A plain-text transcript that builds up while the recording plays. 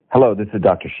Hello, this is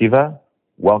Dr. Shiva.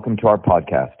 Welcome to our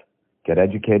podcast, Get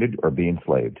Educated or Be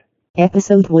Enslaved.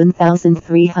 Episode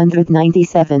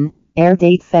 1397, air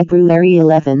date February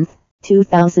 11th,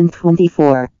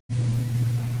 2024.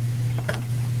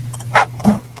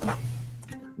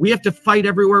 We have to fight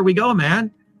everywhere we go,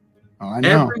 man. Oh, I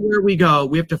know. Everywhere we go,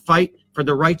 we have to fight for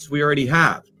the rights we already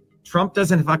have. Trump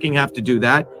doesn't fucking have to do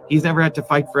that. He's never had to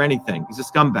fight for anything. He's a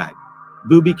scumbag.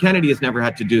 Booby Kennedy has never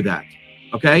had to do that.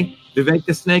 Okay? Vivek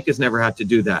the Snake has never had to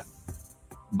do that.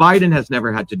 Biden has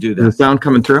never had to do that. Is the sound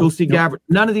coming through? Tulsi Gabbard.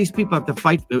 None of these people have to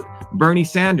fight. Bernie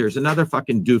Sanders, another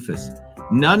fucking doofus.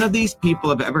 None of these people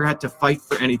have ever had to fight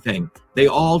for anything. They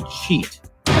all cheat.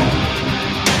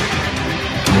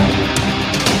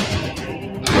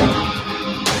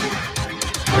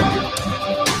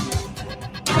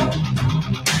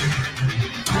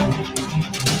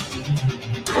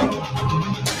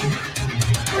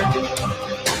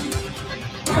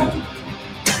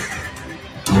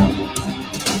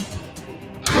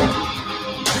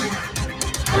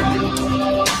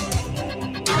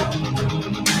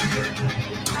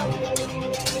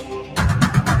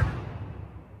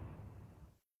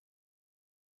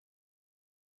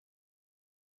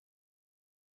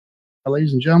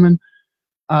 Ladies and gentlemen,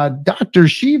 Dr.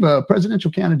 Shiva,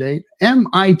 presidential candidate,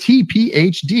 MIT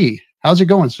PhD. How's it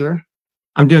going, sir?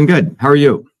 I'm doing good. How are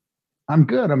you? I'm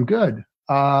good.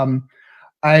 I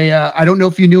don't know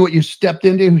if you knew what you stepped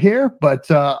into here, but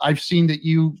I've seen that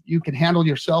you can handle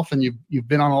yourself, and you've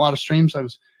been on a lot of streams. I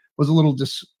was a little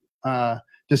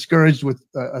discouraged with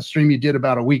a stream you did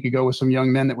about a week ago with some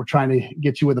young men that were trying to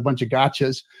get you with a bunch of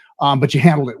gotchas, but you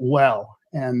handled it well.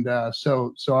 And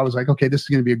so I was like, okay, this is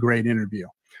going to be a great interview.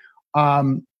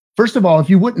 First of all, if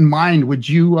you wouldn't mind, would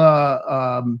you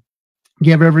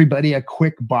give everybody a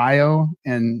quick bio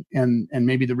and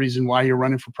maybe the reason why you're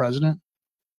running for president?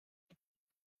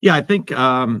 Yeah, I think,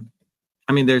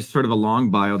 there's sort of a long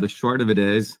bio. The short of it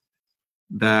is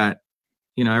that,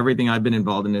 everything I've been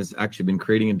involved in has actually been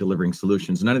creating and delivering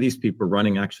solutions. None of these people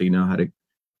running actually know how to,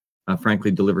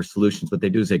 frankly, deliver solutions. What they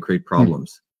do is they create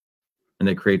problems. And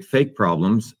they create fake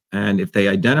problems. And if they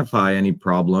identify any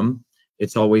problem,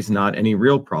 it's always not any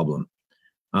real problem.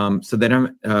 So they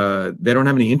don't have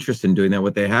any interest in doing that.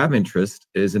 What they have interest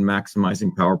is in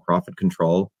maximizing power, profit,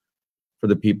 control for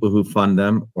the people who fund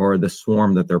them or the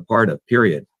swarm that they're part of,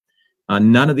 period.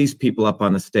 None of these people up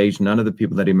on the stage, none of the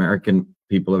people that American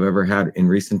people have ever had in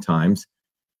recent times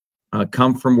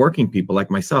come from working people like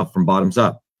myself, from bottoms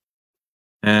up.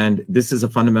 And this is a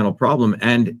fundamental problem.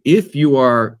 And if you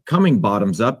are coming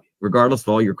bottoms up, regardless of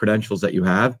all your credentials that you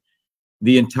have,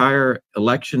 the entire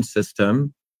election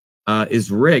system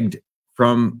is rigged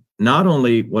from not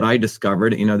only what I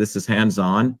discovered, this is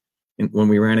hands-on, when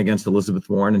we ran against Elizabeth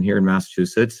Warren and here in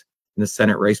Massachusetts in the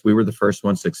Senate race, we were the first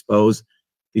ones to expose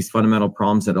these fundamental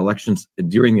problems at elections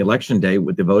during the election day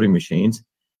with the voting machines.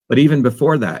 But even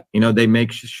before that, they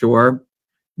make sure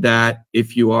that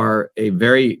if you are a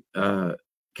very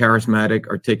charismatic,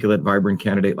 articulate, vibrant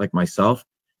candidate like myself,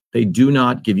 they do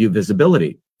not give you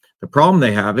visibility. The problem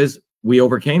they have is we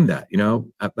overcame that.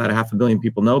 About 500 million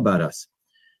people know about us.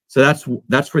 So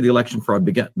that's where the election fraud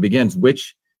begins.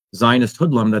 Which Zionist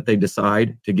hoodlum that they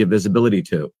decide to give visibility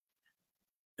to.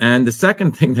 And the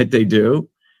second thing that they do,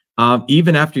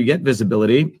 even after you get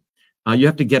visibility, you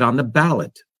have to get on the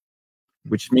ballot,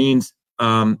 which means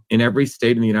in every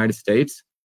state in the United States,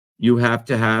 you have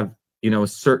to have a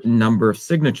certain number of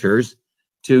signatures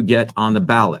to get on the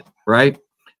ballot, right?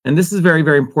 And this is very,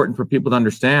 very important for people to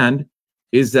understand,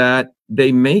 is that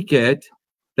they make it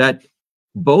that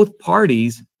both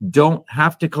parties don't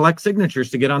have to collect signatures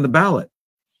to get on the ballot.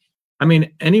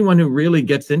 Anyone who really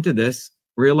gets into this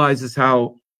realizes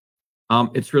how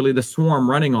it's really the swarm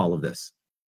running all of this.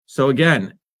 So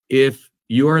again, if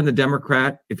you are in the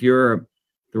Democrat, if you're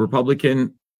the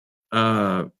Republican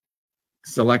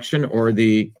selection or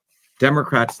the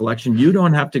Democrat selection, you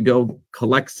don't have to go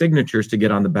collect signatures to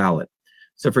get on the ballot.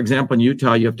 So for example, in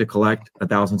Utah, you have to collect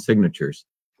 1,000 signatures.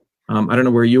 I don't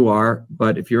know where you are,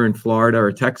 but if you're in Florida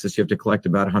or Texas, you have to collect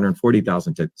about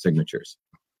 140,000 signatures.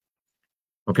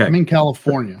 Okay. I'm in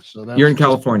California. You're in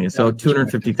California, so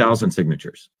 250,000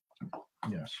 signatures.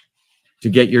 Yes.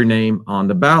 To get your name on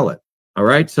the ballot. All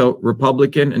right. So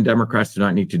Republican and Democrats do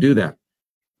not need to do that.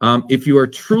 If you are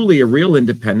truly a real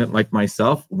independent like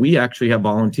myself, we actually have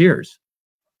volunteers.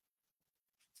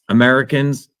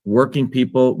 Americans, working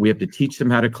people, we have to teach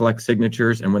them how to collect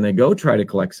signatures. And when they go try to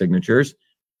collect signatures,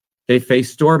 they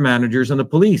face store managers and the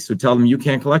police who tell them you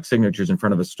can't collect signatures in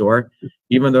front of a store,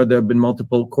 even though there have been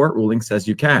multiple court rulings says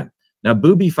you can. Now,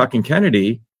 Booby fucking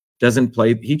Kennedy doesn't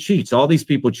play, he cheats. All these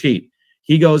people cheat.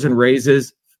 He goes and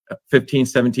raises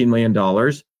 $15-17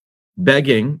 million,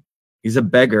 begging. He's a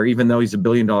beggar, even though he's a $1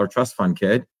 billion trust fund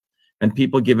kid, and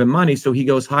people give him money. So he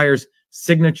goes, hires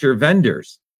signature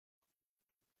vendors.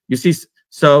 You see,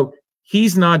 so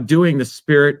he's not doing the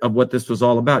spirit of what this was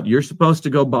all about. You're supposed to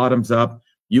go bottoms up.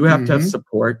 You have to have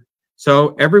support.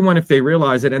 So everyone, if they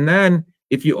realize it, and then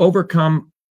if you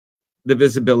overcome the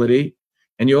visibility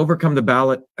and you overcome the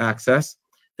ballot access,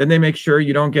 then they make sure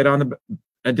you don't get on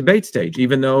a debate stage,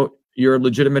 even though you're a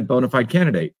legitimate bona fide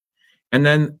candidate. And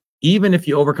then even if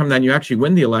you overcome that and you actually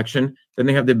win the election, then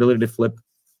they have the ability to flip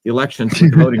the elections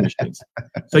with the voting machines.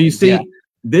 So you see,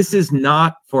 this is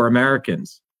not for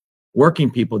Americans, working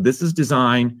people. This is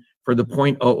designed for the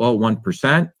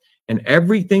 0.001%. And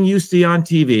everything you see on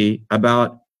TV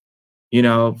about,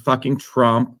 fucking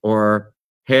Trump or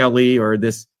Haley or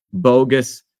this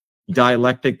bogus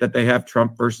dialectic that they have,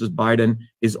 Trump versus Biden,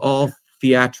 is all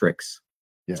theatrics.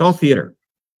 Yes. It's all theater.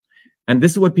 And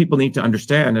this is what people need to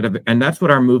understand. And that's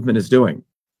what our movement is doing.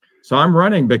 So I'm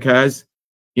running because,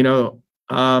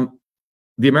 the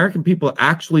American people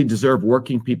actually deserve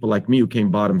working people like me who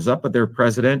came bottoms up with their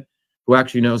president, who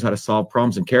actually knows how to solve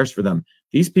problems and cares for them.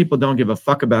 These people don't give a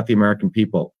fuck about the American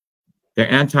people. They're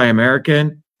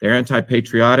anti-American. They're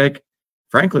anti-patriotic.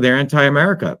 Frankly, they're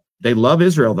anti-America. They love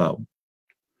Israel, though.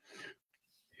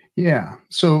 Yeah.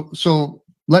 So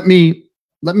let me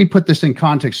put this in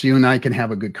context so you and I can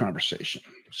have a good conversation.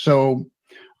 So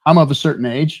I'm of a certain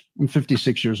age. I'm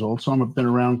 56 years old, so I've been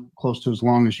around close to as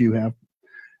long as you have.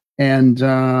 And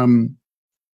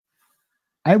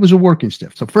I was a working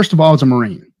stiff. So first of all, I was a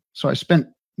Marine. So I spent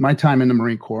my time in the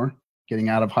Marine Corps, getting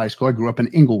out of high school. I grew up in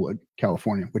Inglewood,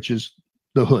 California, which is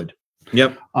the hood.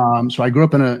 Yep. So I grew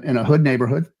up in a hood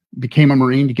neighborhood, became a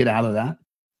Marine to get out of that.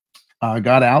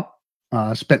 Got out,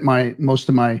 spent most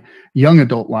of my young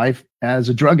adult life as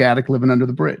a drug addict living under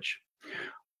the bridge.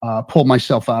 Pulled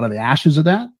myself out of the ashes of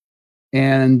that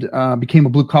and became a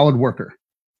blue-collar worker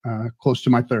close to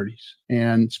my 30s,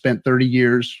 and spent 30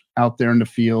 years out there in the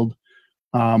field,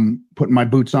 putting my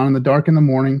boots on in the dark in the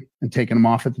morning and taking them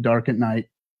off at the dark at night,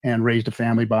 and raised a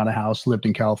family, bought a house, lived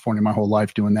in California my whole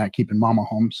life doing that, keeping mama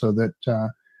home so that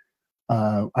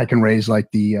I can raise like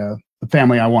the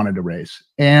family I wanted to raise.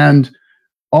 And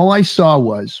all I saw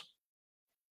was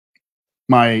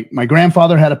my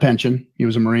grandfather had a pension. He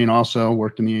was a Marine also,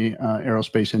 worked in the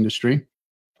aerospace industry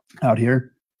out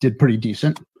here, did pretty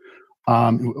decent.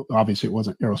 Obviously it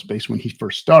wasn't aerospace when he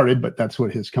first started, but that's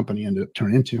what his company ended up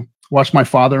turning into. Watched my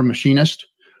father, a machinist,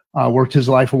 worked his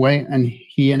life away, and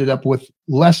he ended up with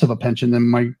less of a pension than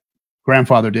my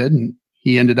grandfather did. And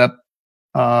he ended up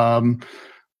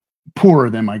poorer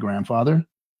than my grandfather.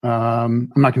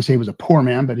 I'm not going to say he was a poor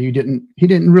man, but he didn't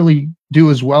really do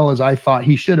as well as I thought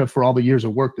he should have for all the years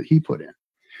of work that he put in.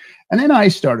 And then I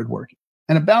started working.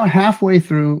 And about halfway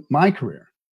through my career,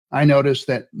 I noticed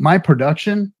that my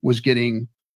production was getting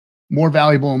more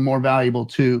valuable and more valuable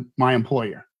to my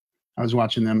employer. I was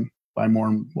watching them buy more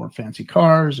and more fancy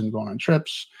cars and going on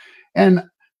trips, and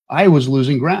I was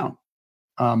losing ground.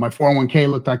 My 401k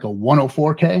looked like a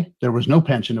 104k. There was no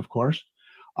pension, of course.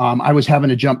 I was having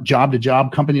to jump job to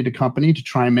job, company to company to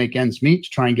try and make ends meet, to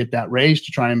try and get that raise,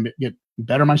 to try and get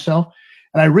better myself.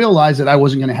 And I realized that I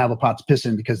wasn't going to have a pot to piss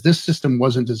in because this system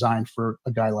wasn't designed for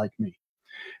a guy like me.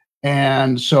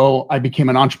 And so I became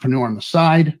an entrepreneur on the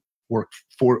side, worked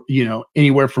for,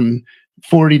 anywhere from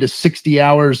 40 to 60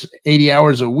 hours, 80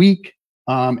 hours a week,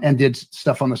 and did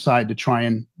stuff on the side to try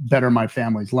and better my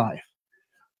family's life.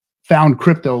 Found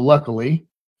crypto, luckily.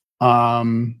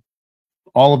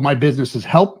 All of my businesses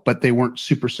helped, but they weren't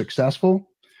super successful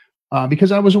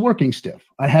because I was a working stiff.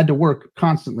 I had to work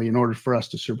constantly in order for us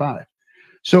to survive.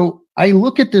 So I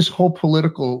look at this whole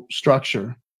political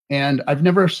structure, and I've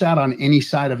never sat on any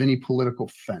side of any political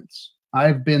fence.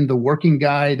 I've been the working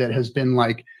guy that has been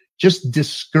like just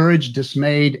discouraged,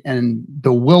 dismayed, and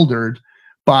bewildered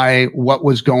by what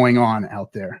was going on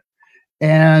out there.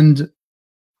 And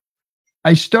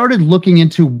I started looking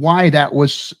into why that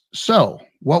was so.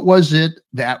 What was it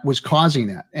that was causing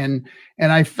that? And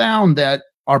I found that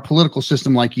our political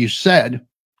system, like you said,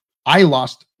 I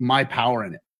lost my power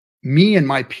in it. Me and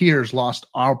my peers lost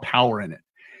our power in it.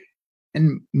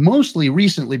 And mostly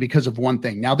recently because of one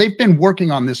thing. Now, they've been working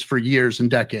on this for years and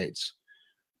decades.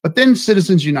 But then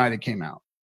Citizens United came out.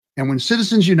 And when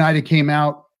Citizens United came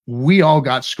out, we all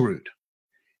got screwed.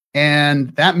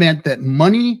 And that meant that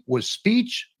money was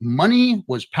speech, money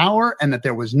was power, and that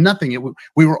there was nothing.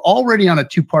 We were already on a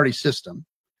two-party system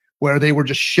where they were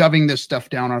just shoving this stuff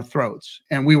down our throats.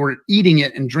 And we were eating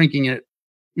it and drinking it,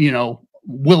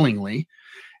 willingly.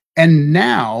 And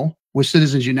now with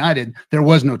Citizens United, there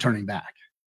was no turning back.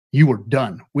 you are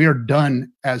done. We are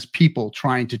done as people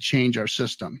trying to change our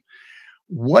system.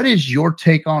 What is your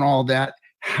take on all that?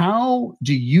 How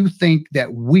do you think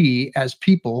that we as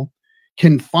people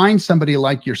can find somebody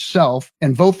like yourself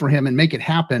and vote for him and make it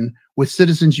happen with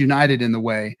Citizens United in the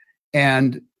way?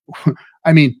 And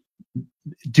I mean,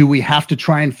 do we have to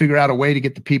try and figure out a way to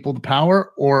get the people the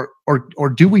power, or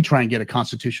do we try and get a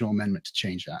constitutional amendment to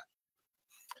change that?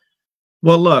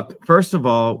 Well, look, first of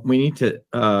all, we need to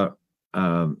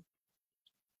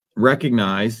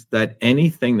recognize that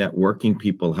anything that working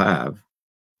people have,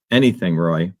 anything,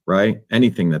 Roy, right?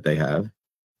 Anything that they have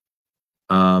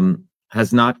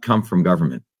has not come from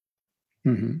government.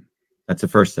 Mm-hmm. That's the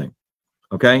first thing.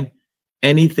 Okay?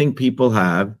 Anything people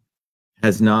have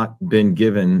has not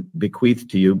been bequeathed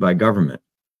to you by government.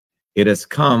 It has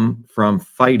come from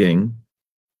fighting,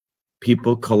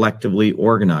 people collectively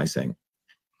organizing.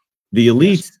 The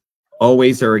elites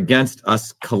always are against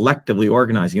us collectively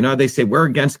organizing. You know, they say we're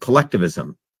against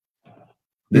collectivism.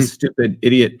 This stupid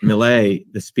idiot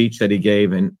Millet, the speech that he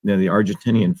gave, and the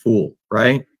Argentinian fool,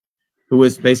 right? Who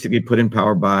was basically put in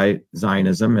power by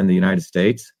Zionism in the United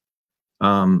States.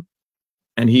 And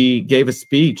he gave a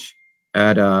speech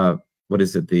at,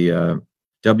 the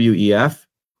WEF.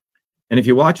 And if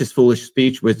you watch his foolish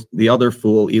speech with the other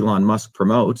fool Elon Musk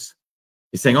promotes,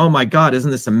 he's saying, oh my God, isn't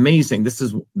this amazing? This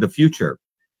is the future.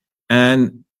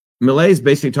 And Millet is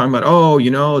basically talking about,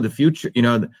 the future,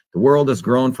 the world has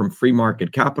grown from free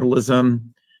market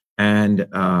capitalism. And,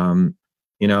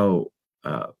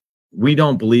 we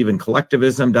don't believe in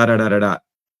collectivism,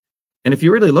 And if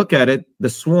you really look at it, the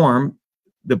swarm,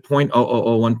 the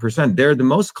 0.0001%, they're the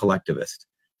most collectivist.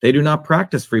 They do not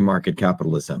practice free market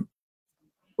capitalism.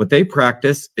 What they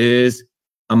practice is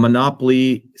a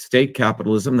monopoly state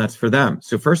capitalism that's for them.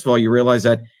 So first of all, you realize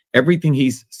that everything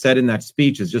he's said in that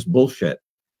speech is just bullshit.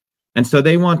 And so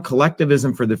they want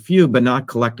collectivism for the few, but not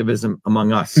collectivism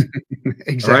among us.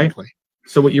 Exactly. Right?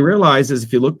 So what you realize is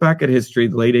if you look back at history,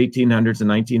 the late 1800s and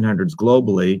 1900s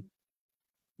globally,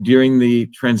 during the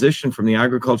transition from the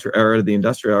agriculture era to the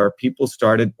industrial era, people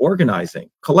started organizing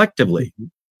collectively,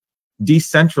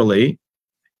 decentrally,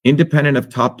 independent of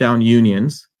top-down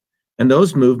unions. And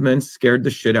those movements scared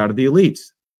the shit out of the elites.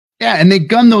 Yeah, and they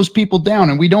gunned those people down,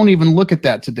 and we don't even look at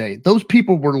that today. Those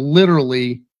people were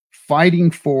literally fighting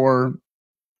for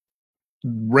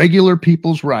regular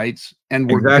people's rights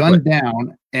and were gunned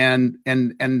down, and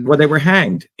well, they were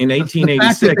hanged in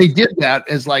 1886. The fact that they did that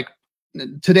is like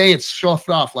today it's shoved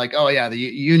off like, oh yeah, the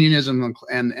unionism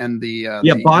and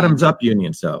the bottoms up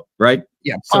unions, though, right?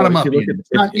 Yeah, bottom up.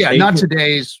 Not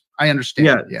today's. I understand.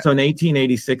 Yeah. So in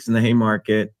 1886, in the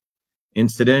Haymarket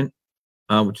incident,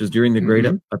 which was during the Great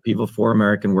Upheaval, 4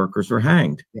 American workers were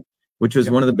hanged, which was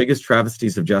one of the biggest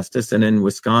travesties of justice. And in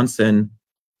Wisconsin,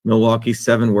 Milwaukee,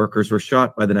 7 workers were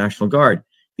shot by the National Guard.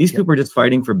 These people were just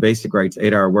fighting for basic rights: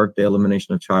 8-hour workday,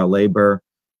 elimination of child labor,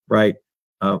 right?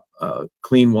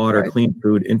 Clean water, clean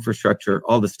food, infrastructure,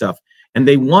 all the stuff. And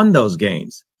they won those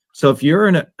gains. So if you're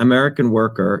an American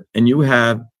worker and you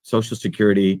have Social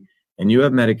Security and you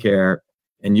have Medicare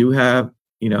and you have,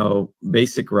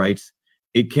 basic rights,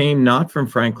 it came not from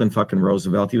Franklin fucking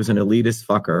Roosevelt. He was an elitist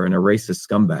fucker and a racist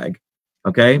scumbag.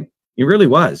 Okay? He really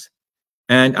was.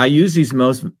 And I use these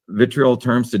most vitriol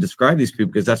terms to describe these people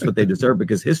because that's what they deserve,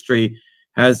 because history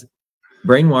has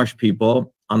brainwashed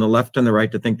people on the left and the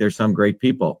right to think they're some great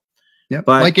people. Yeah,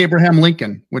 like Abraham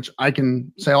Lincoln, which I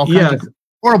can say all kinds of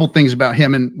horrible things about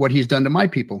him and what he's done to my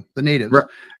people, the natives.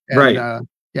 Right.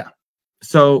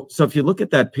 So if you look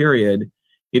at that period,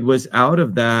 it was out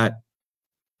of that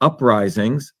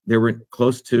uprisings. There were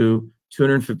close to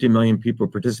 250 million people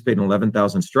participating in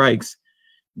 11,000 strikes,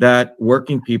 that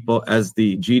working people, as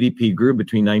the GDP grew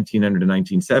between 1900 and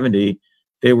 1970,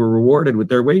 they were rewarded with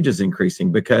their wages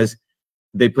increasing because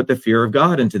they put the fear of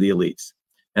God into the elites.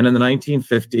 And in the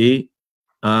 1950,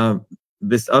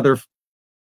 this other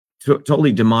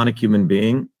totally demonic human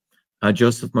being,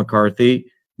 Joseph McCarthy,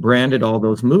 branded all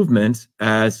those movements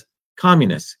as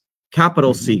communists,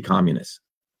 capital C communists.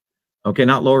 Okay,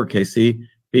 not lowercase c,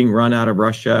 being run out of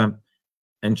Russia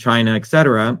and China,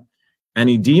 etc. And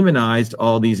he demonized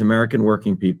all these American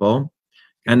working people.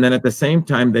 And then at the same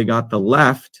time, they got the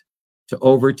left to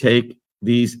overtake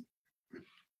these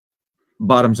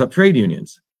bottoms-up trade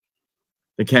unions.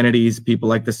 The Kennedys, people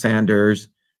like the Sanders,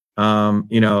 all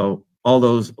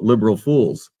those liberal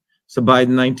fools. So by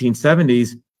the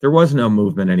 1970s, there was no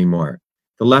movement anymore.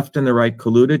 The left and the right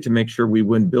colluded to make sure we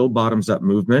wouldn't build bottoms-up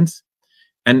movements.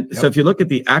 And so if you look at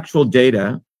the actual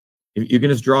data, you can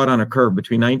just draw it on a curve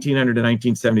between 1900 and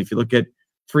 1970. If you look at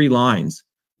 3 lines,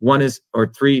 or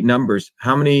 3 numbers,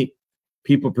 how many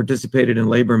people participated in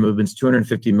labor movements?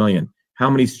 250 million. How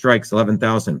many strikes?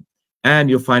 11,000. And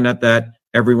you'll find out that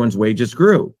everyone's wages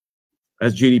grew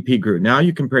as GDP grew. Now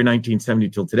you compare 1970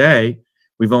 till today,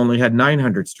 we've only had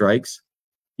 900 strikes.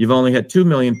 You've only had 2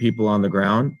 million people on the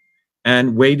ground,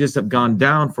 and wages have gone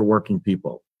down for working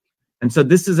people. And so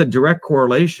this is a direct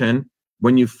correlation.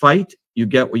 When you fight, you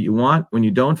get what you want. When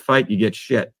you don't fight, you get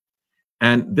shit.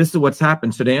 And this is what's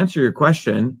happened. So to answer your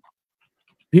question,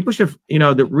 people should,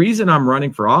 the reason I'm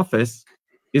running for office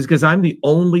is because I'm the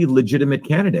only legitimate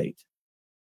candidate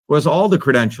who has all the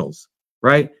credentials,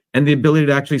 right? And the ability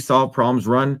to actually solve problems,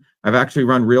 I've actually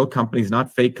run real companies,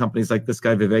 not fake companies like this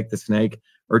guy, Vivek the Snake,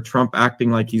 or Trump acting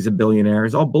like he's a billionaire.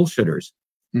 It's all bullshitters.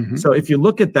 Mm-hmm. So if you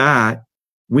look at that,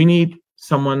 we need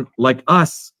someone like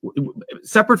us,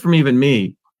 separate from even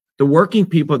me. The working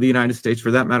people of the United States,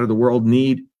 for that matter, the world,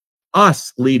 need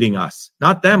us leading us,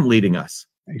 not them leading us.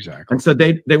 Exactly. And so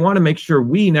they want to make sure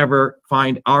we never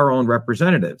find our own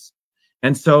representatives.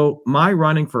 And so my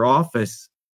running for office,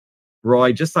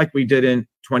 Roy, just like we did in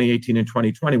 2018 and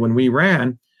 2020, when we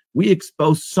ran, we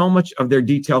exposed so much of their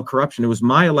detailed corruption. It was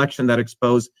my election that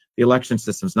exposed the election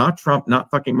systems, not Trump, not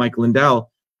fucking Mike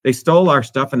Lindell. They stole our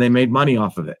stuff and they made money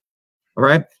off of it. All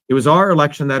right. It was our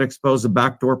election that exposed the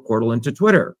backdoor portal into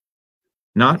Twitter,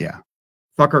 not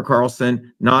fucker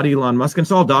Carlson, not Elon Musk. And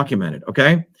it's all documented.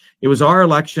 Okay. It was our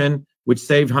election which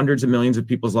saved hundreds of millions of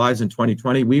people's lives in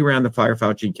 2020. We ran the Fire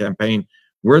Fauci campaign.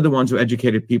 We're the ones who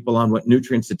educated people on what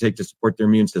nutrients to take to support their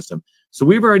immune system. So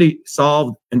we've already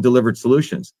solved and delivered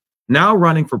solutions. Now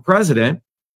running for president,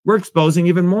 we're exposing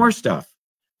even more stuff.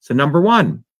 So number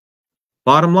one,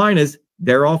 bottom line is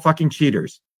they're all fucking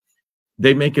cheaters.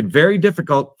 They make it very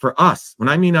difficult for us, when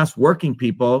I mean us working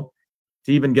people,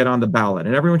 to even get on the ballot.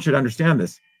 And everyone should understand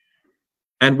this.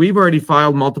 And we've already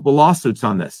filed multiple lawsuits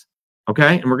on this.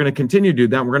 Okay. And we're going to continue to do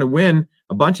that. We're going to win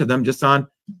a bunch of them just on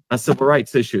civil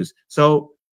rights issues.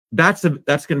 So that's going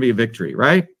to be a victory,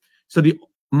 right? So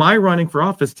my running for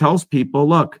office tells people,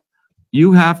 look,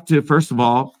 you have to, first of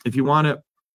all, if you want to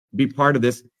be part of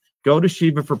this, go to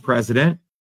Shiva for President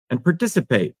and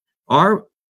participate. Our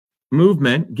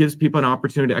movement gives people an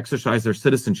opportunity to exercise their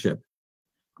citizenship.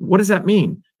 What does that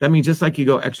mean? That means just like you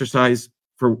go exercise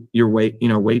for your weight,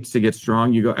 weights to get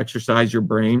strong, you go exercise your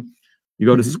brain, you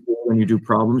go to school and you do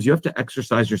problems, you have to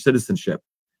exercise your citizenship.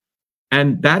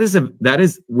 And that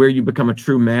is where you become a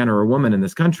true man or a woman in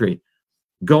this country.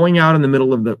 Going out in the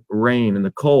middle of the rain and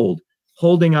the cold,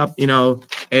 holding up,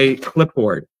 a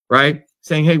clipboard, right?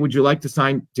 Saying, hey, would you like to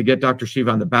sign to get Dr.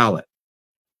 Shiva on the ballot?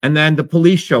 And then the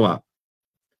police show up.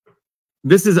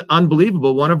 This is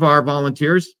unbelievable. One of our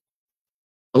volunteers,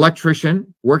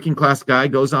 electrician, working class guy,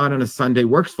 goes on a Sunday,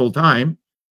 works full time.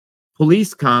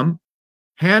 Police come,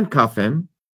 handcuff him,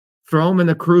 throw him in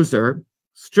the cruiser,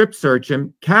 strip search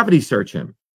him, cavity search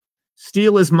him,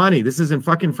 steal his money. This is in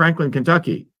fucking Franklin,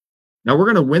 Kentucky. Now we're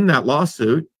going to win that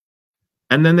lawsuit.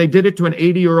 And then they did it to an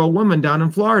 80-year-old woman down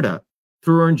in Florida,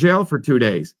 threw her in jail for 2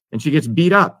 days, and she gets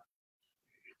beat up.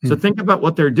 So think about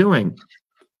what they're doing.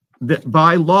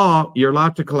 By law, you're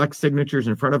allowed to collect signatures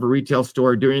in front of a retail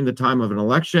store during the time of an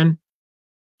election.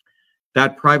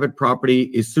 That private property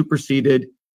is superseded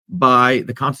by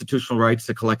the constitutional rights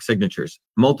to collect signatures.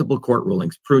 Multiple court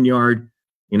rulings, Pruneyard,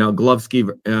 Glovsky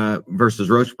versus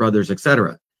Roche Brothers,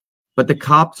 etc. But the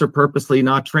cops are purposely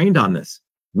not trained on this.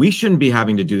 We shouldn't be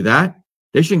having to do that.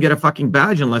 They shouldn't get a fucking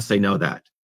badge unless they know that.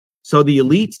 So the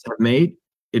elites have made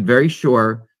it very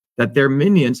sure that their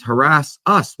minions harass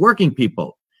us, working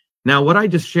people. Now, what I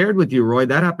just shared with you, Roy,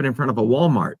 that happened in front of a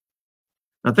Walmart.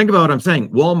 Now, think about what I'm saying.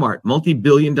 Walmart,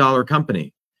 multi-billion-dollar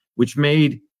company, which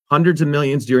made hundreds of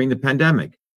millions during the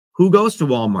pandemic. Who goes to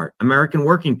Walmart? American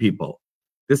working people.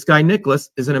 This guy, Nicholas,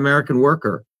 is an American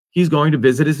worker. He's going to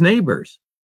visit his neighbors.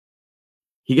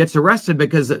 He gets arrested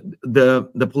because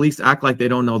the police act like they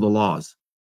don't know the laws.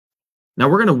 Now,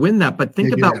 we're going to win that, but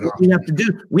think about what we have to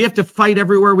do. We have to fight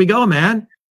everywhere we go, man.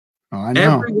 Oh, I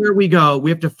know. Everywhere we go, we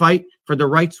have to fight for the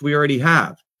rights we already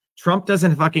have. Trump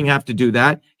doesn't fucking have to do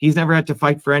that. He's never had to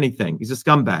fight for anything. He's a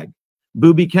scumbag.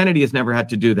 Booby Kennedy has never had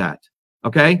to do that.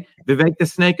 Okay? Vivek the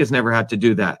Snake has never had to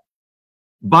do that.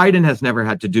 Biden has never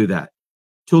had to do that.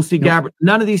 Tulsi Gabbard.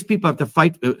 None of these people have to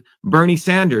fight. Bernie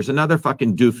Sanders, another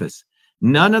fucking doofus.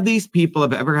 None of these people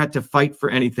have ever had to fight for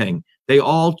anything. They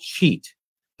all cheat.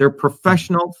 They're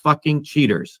professional fucking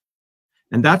cheaters.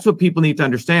 And that's what people need to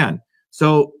understand.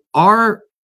 So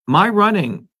my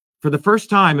running for the first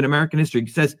time in American history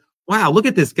says, wow, look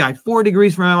at this guy, 4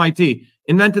 degrees from MIT,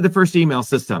 invented the first email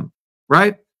system,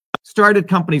 right? Started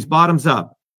companies bottoms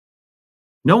up.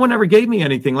 No one ever gave me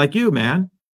anything like you,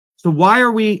 man. So why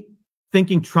are we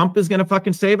thinking Trump is going to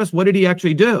fucking save us? What did he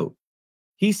actually do?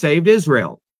 He saved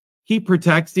Israel. He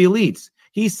protects the elites.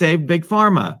 He saved Big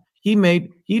Pharma. He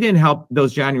didn't help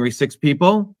those January 6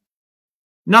 people.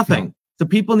 Nothing. No. So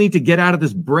people need to get out of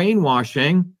this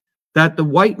brainwashing that the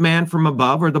white man from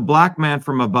above or the black man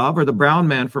from above or the brown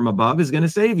man from above is going to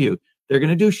save you. They're going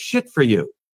to do shit for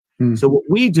you. So what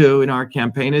we do in our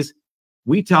campaign is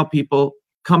we tell people,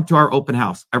 come to our open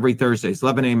house every Thursdays,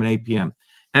 11 a.m. and 8 p.m.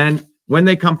 And when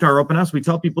they come to our open house, we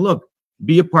tell people, look,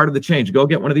 be a part of the change. Go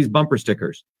get one of these bumper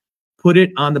stickers. Put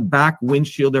it on the back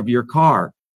windshield of your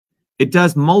car. It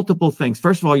does multiple things.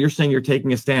 First of all, you're saying you're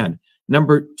taking a stand.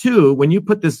 Number two, when you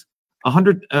put this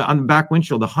 100 on the back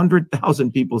windshield,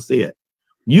 100,000 people see it.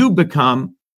 You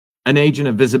become an agent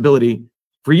of visibility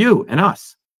for you and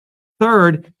us.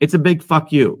 Third, it's a big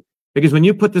fuck you. Because when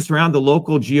you put this around, the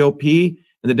local GOP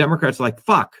and the Democrats are like,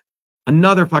 fuck,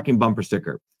 another fucking bumper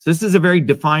sticker. So this is a very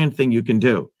defiant thing you can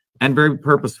do and very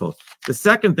purposeful. The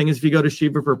second thing is if you go to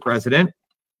Shiva for President,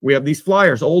 we have these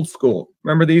flyers, old school.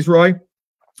 Remember these, Roy?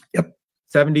 Yep.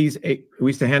 70s, we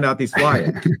used to hand out these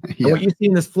flyers. Yeah. And what you see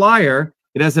in this flyer,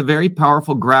 it has a very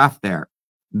powerful graph there.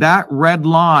 That red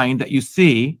line that you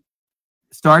see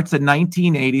starts at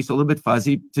 1980, so a little bit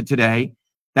fuzzy to today.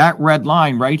 That red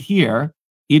line right here,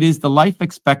 it is the life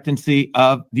expectancy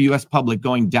of the U.S. public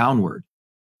going downward.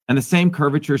 And the same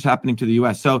curvature is happening to the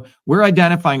U.S. So we're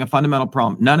identifying a fundamental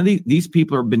problem. None of these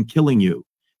people have been killing you.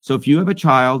 So if you have a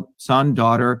child, son,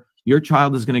 daughter, your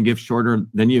child is going to give shorter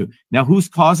than you. Now, who's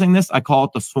causing this? I call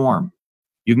it the swarm.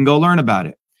 You can go learn about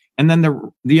it. And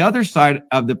then the other side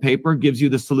of the paper gives you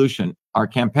the solution. Our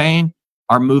campaign,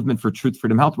 our movement for truth,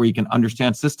 freedom, health, where you can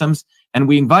understand systems. And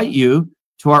we invite you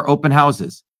to our open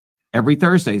houses every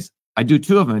Thursdays. I do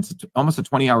 2 of them. It's almost a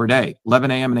 20-hour day,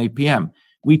 11 a.m. and 8 p.m.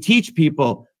 We teach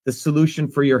people the solution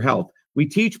for your health. We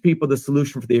teach people the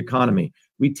solution for the economy.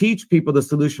 We teach people the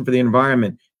solution for the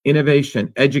environment,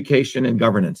 innovation, education, and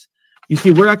governance. You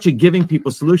see, we're actually giving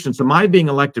people solutions. So my being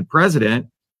elected president,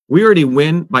 we already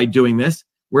win by doing this.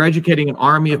 We're educating an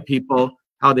army of people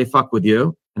how they fuck with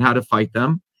you and how to fight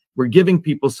them. We're giving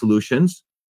people solutions.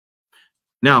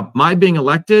 Now, my being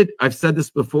elected, I've said this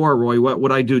before, Roy, what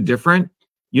would I do different?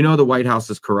 You know the White House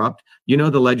is corrupt. You know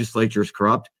the legislature is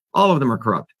corrupt. All of them are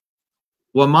corrupt.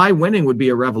 Well, my winning would be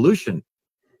a revolution.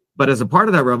 But as a part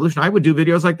of that revolution, I would do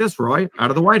videos like this, Roy, out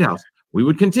of the White House. We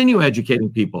would continue educating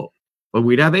people, but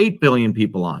we'd have 8 billion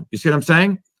people on. You see what I'm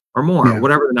saying? Or more,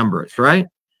 whatever the number is, right?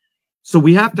 So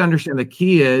we have to understand the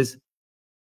key is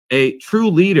a true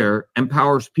leader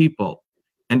empowers people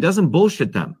and doesn't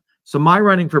bullshit them. So my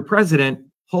running for president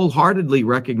wholeheartedly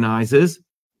recognizes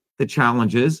the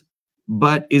challenges,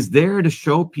 but is there to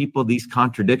show people these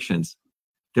contradictions.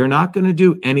 They're not going to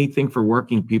do anything for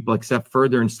working people except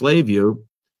further enslave you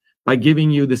by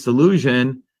giving you this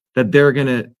illusion that they're going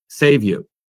to save you.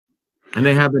 And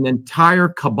they have an entire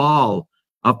cabal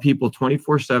of people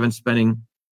 24/7 spending,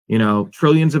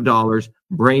 trillions of dollars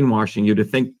brainwashing you to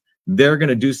think they're going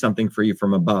to do something for you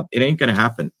from above. It ain't going to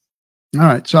happen. All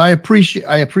right. So I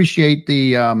appreciate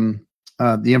the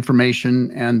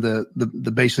information and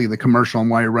the basically the commercial and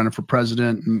why you're running for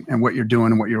president and what you're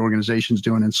doing and what your organization's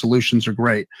doing, and solutions are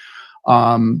great.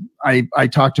 I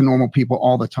talk to normal people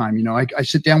all the time. I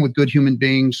sit down with good human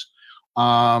beings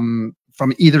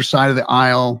from either side of the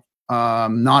aisle,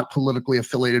 not politically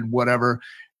affiliated, whatever.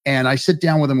 And I sit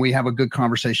down with them. We have a good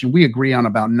conversation. We agree on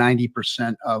about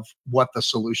 90% of what the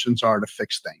solutions are to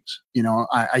fix things.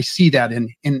 I see that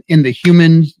in the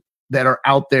humans that are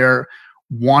out there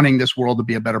wanting this world to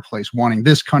be a better place, wanting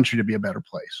this country to be a better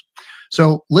place.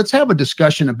 So let's have a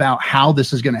discussion about how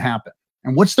this is going to happen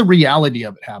and what's the reality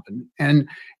of it happen. And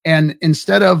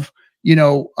instead of,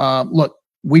 look,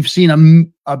 we've seen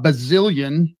a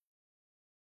bazillion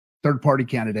third-party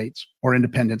candidates or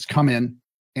independents come in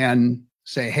and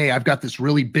say, hey, I've got this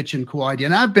really bitchin' cool idea.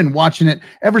 And I've been watching it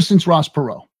ever since Ross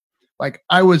Perot.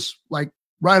 I was like,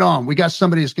 right on. We got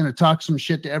somebody who's going to talk some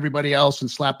shit to everybody else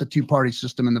and slap the two-party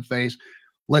system in the face.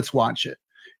 Let's watch it.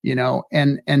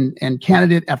 And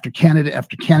candidate after candidate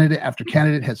after candidate after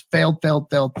candidate has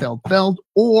failed,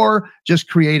 or just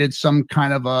created some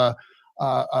kind of a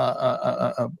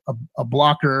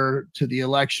blocker to the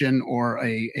election or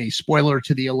a spoiler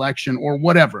to the election or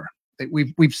whatever.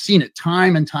 We've seen it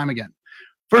time and time again.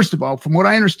 First of all, from what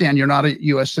I understand, you're not a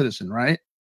U.S. citizen, right?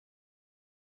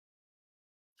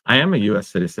 I am a U.S.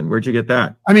 citizen. Where'd you get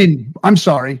that? I mean, I'm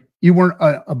sorry. You weren't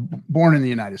born in the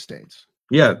United States.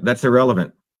 Yeah, that's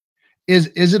irrelevant. Is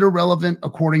it irrelevant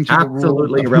according to the rules?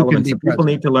 Absolutely irrelevant. So people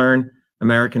need to learn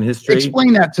American history.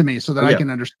 Explain that to me so that I can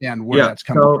understand where that's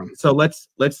coming from. So let's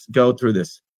go through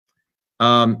this.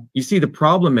 You see, the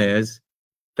problem is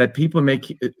that people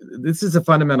this is a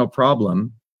fundamental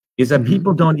problem is that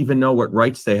people don't even know what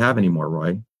rights they have anymore,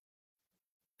 Roy.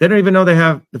 They don't even know they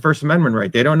have the First Amendment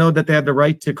right. They don't know that they have the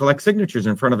right to collect signatures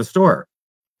in front of a store.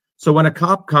 So when a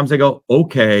cop comes, they go,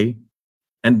 okay.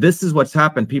 And this is what's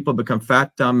happened. People become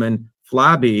fat, dumb, and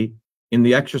flabby in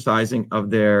the exercising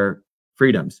of their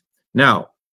freedoms. Now,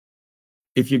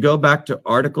 if you go back to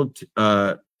Article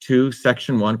 2,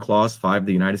 Section 1, Clause 5 of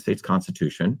the United States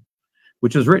Constitution,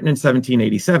 which was written in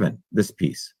 1787, this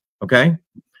piece, okay?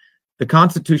 The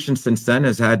Constitution since then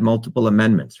has had multiple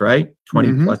amendments, right?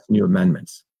 20 plus new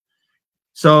amendments.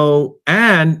 So,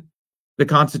 and the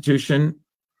Constitution,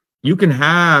 you can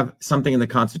have something in the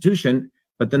Constitution,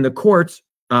 but then the courts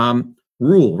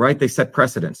rule, right? They set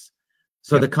precedents.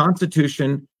 So the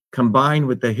Constitution combined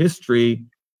with the history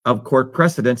of court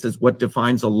precedents is what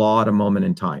defines a law at a moment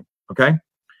in time, okay?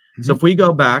 So if we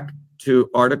go back to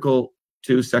Article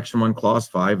 2, Section 1, Clause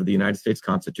 5 of the United States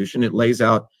Constitution, it lays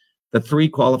out the 3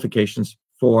 qualifications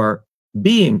for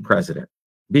being president.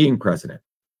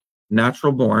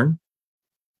 Natural born,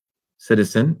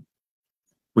 citizen,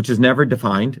 which is never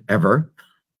defined, ever,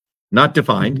 not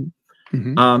defined.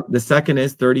 The second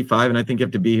is 35, and I think you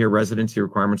have to be here, residency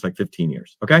requirements like 15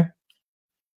 years, okay?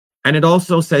 And it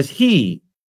also says he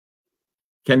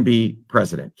can be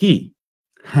president, he.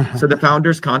 So the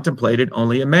founders contemplated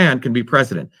only a man can be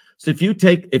president. So if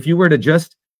you were to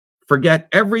just forget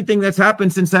everything that's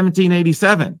happened since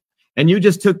 1787, and you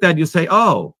just took that, you say,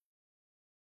 oh,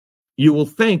 you will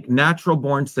think natural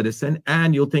born citizen,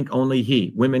 and you'll think only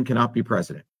he. Women cannot be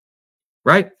president,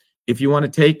 right? If you want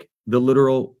to take the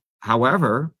literal,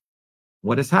 however,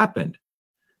 what has happened?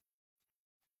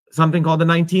 Something called the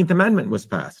 19th Amendment was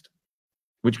passed,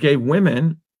 which gave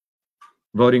women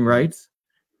voting rights,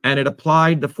 and it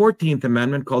applied the 14th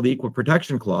Amendment called the Equal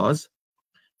Protection Clause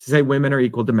to say women are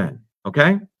equal to men,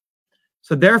 okay?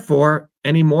 So therefore,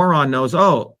 any moron knows,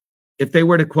 oh, if they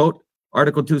were to quote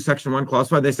Article 2, Section 1, Clause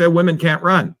 5, they say women can't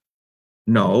run.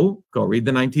 No, go read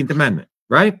the 19th Amendment,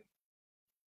 right?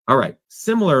 All right.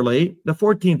 Similarly, the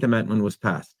 14th Amendment was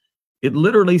passed. It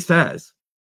literally says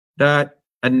that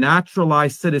a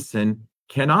naturalized citizen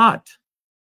cannot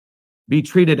be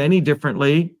treated any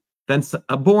differently than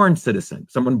a born citizen,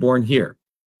 someone born here.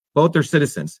 Both are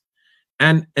citizens.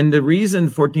 And the reason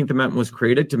 14th Amendment was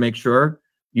created to make sure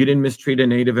you didn't mistreat a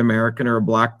Native American or a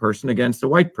black person against a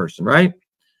white person, right?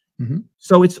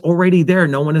 So it's already there.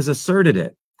 No one has asserted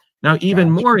it. Now,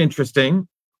 even more interesting,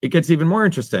 it gets even more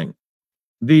interesting.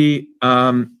 In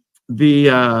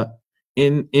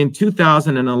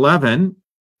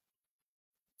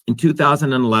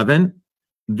 2011,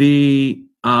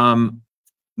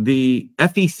 the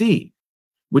FEC,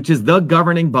 which is the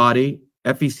governing body,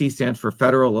 FEC stands for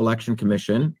Federal Election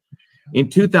Commission,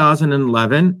 in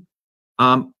 2011,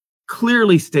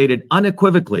 clearly stated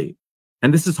unequivocally,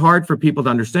 and this is hard for people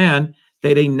to understand,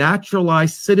 that a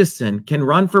naturalized citizen can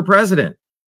run for president,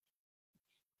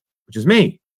 which is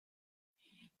me.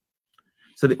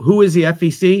 So who is the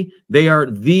FEC? They are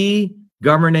the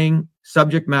governing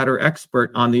subject matter expert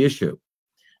on the issue.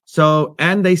 So,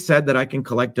 and they said that I can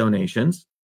collect donations,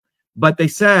 but they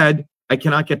said I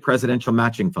cannot get presidential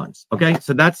matching funds. Okay,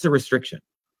 so that's the restriction.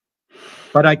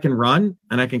 But I can run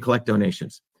and I can collect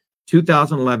donations.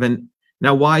 2011.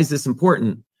 Now, why is this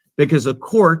important? Because the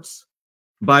courts,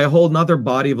 by a whole nother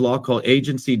body of law called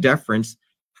agency deference,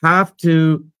 have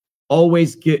to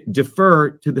always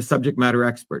defer to the subject matter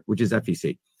expert, which is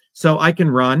FEC. So I can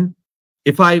run.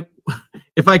 If I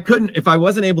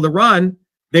wasn't able to run,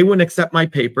 they wouldn't accept my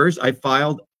papers. I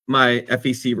filed my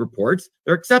FEC reports.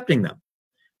 They're accepting them.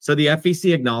 So the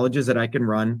FEC acknowledges that I can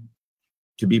run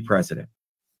to be president.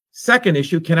 Second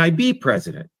issue, can I be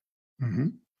president?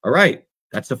 All right.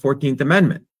 That's the 14th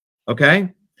Amendment.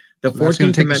 Okay. The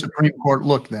 14th Amendment. A Supreme Court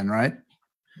look then, right?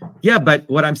 Yeah. But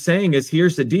what I'm saying is,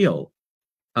 here's the deal.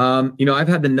 I've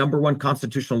had the #1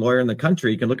 constitutional lawyer in the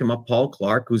country. You can look him up, Paul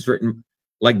Clark, who's written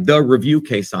like the review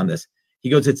case on this. He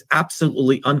goes, it's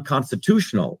absolutely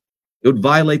unconstitutional. It would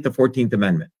violate the 14th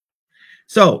Amendment.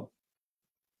 So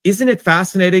isn't it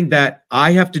fascinating that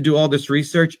I have to do all this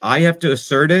research? I have to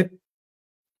assert it,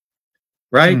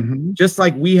 right? Just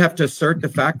like we have to assert the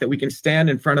fact that we can stand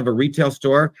in front of a retail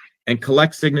store and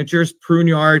collect signatures.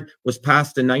 Pruneyard was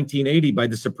passed in 1980 by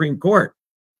the Supreme Court.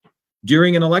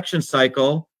 During an election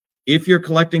cycle, if you're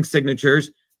collecting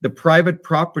signatures, the private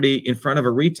property in front of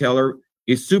a retailer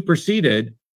is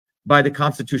superseded by the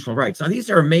constitutional rights. Now, these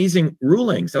are amazing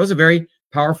rulings. That was a very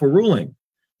powerful ruling.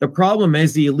 The problem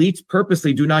is the elites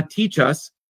purposely do not teach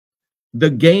us the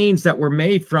gains that were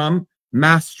made from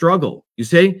mass struggle. You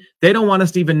see, they don't want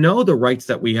us to even know the rights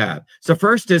that we have. So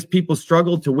first is people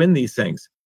struggled to win these things,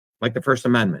 like the First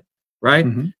Amendment, right?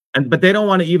 but they don't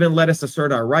want to even let us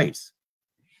assert our rights.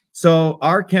 So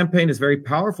our campaign is very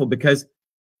powerful because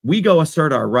we go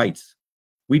assert our rights.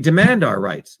 We demand our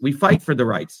rights. We fight for the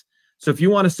rights. So if you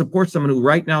want to support someone who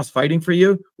right now is fighting for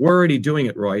you, we're already doing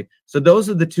it, Roy. So those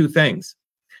are the two things.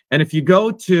 And if you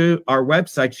go to our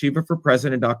website,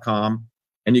 shivaforpresident.com,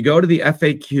 and you go to the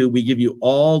FAQ, we give you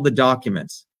all the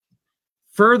documents.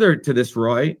 Further to this,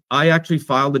 Roy, I actually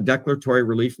filed a declaratory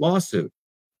relief lawsuit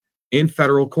in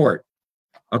federal court,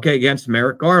 okay, against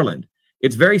Merrick Garland.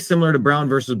 It's very similar to Brown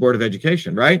versus Board of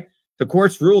Education, right? The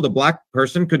courts ruled a black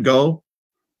person could go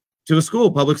to a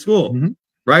school, public school,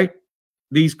 right?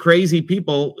 These crazy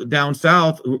people down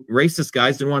south, racist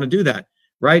guys, didn't want to do that,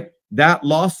 right? That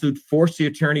lawsuit forced the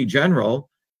attorney general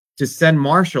to send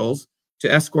marshals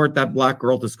to escort that black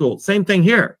girl to school. Same thing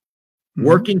here.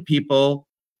 Working people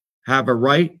have a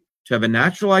right to have a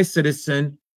naturalized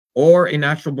citizen or a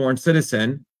natural born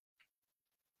citizen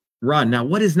run. Now,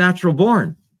 what is natural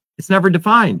born? It's never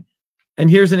defined. And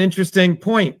here's an interesting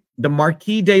point. The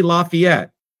Marquis de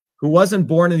Lafayette, who wasn't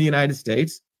born in the United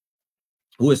States,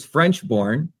 who was French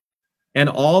born, and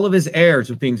all of his heirs,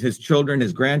 which means his children,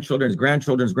 his grandchildren,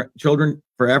 children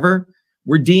forever,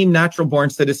 were deemed natural born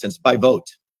citizens by vote.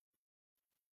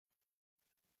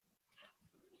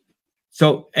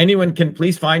 So anyone can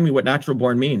please find me what natural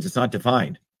born means. It's not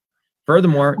defined.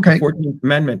 Furthermore, the 14th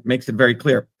Amendment makes it very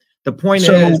clear. The point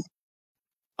is,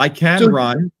 I can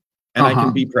run and I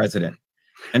can be president.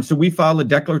 And so we filed a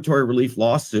declaratory relief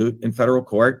lawsuit in federal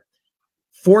court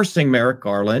forcing Merrick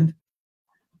Garland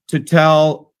to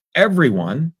tell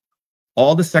everyone,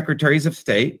 all the secretaries of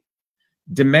state,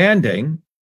 demanding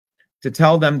to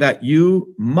tell them that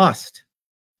you must,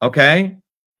 to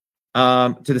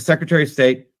the Secretary of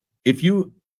State, if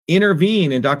you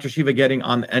intervene in Dr. Shiva getting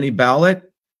on any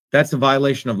ballot, that's a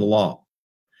violation of the law.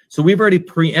 So we've already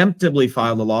preemptively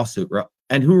filed a lawsuit.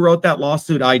 And who wrote that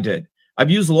lawsuit? I did. I've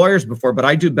used lawyers before, but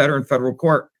I do better in federal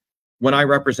court when I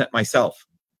represent myself.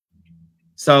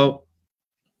 So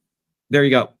there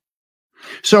you go.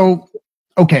 So,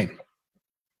 okay.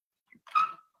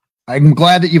 I'm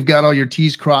glad that you've got all your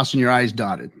T's crossed and your I's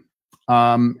dotted.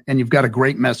 And you've got a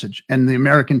great message. And the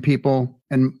American people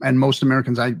and most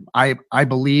Americans, I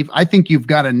believe, I think you've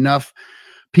got enough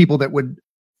people that would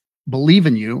believe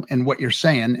in you and what you're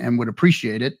saying and would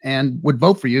appreciate it and would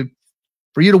vote for you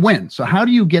to win. So how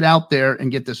do you get out there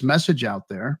and get this message out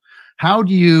there? How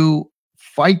do you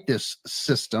fight this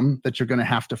system that you're going to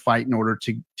have to fight in order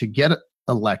to get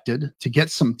elected, to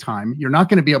get some time? You're not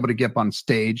going to be able to get up on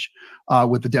stage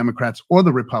with the Democrats or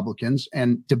the Republicans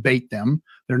and debate them.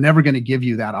 They're never going to give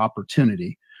you that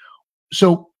opportunity.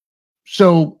 So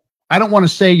I don't want to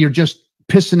say you're just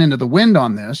pissing into the wind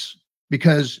on this,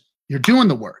 because you're doing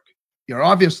the work. You're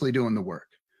obviously doing the work.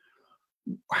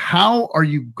 How are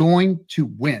you going to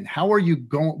win? How are you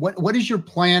going? What is your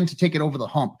plan to take it over the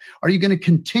hump? Are you going to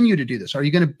continue to do this? Are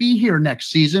you going to be here next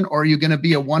season, or are you going to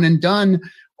be a one and done?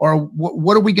 Or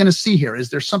what are we going to see here? Is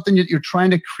there something that you're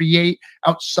trying to create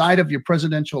outside of your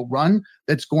presidential run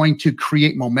that's going to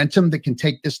create momentum that can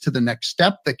take this to the next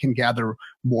step, that can gather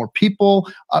more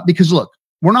people? Because look,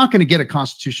 we're not going to get a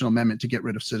constitutional amendment to get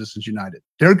rid of Citizens United.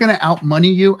 They're going to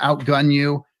outmoney you, outgun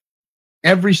you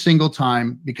every single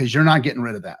time, because you're not getting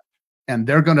rid of that. And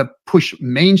they're going to push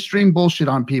mainstream bullshit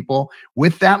on people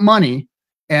with that money.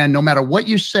 And no matter what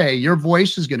you say, your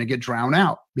voice is going to get drowned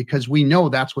out, because we know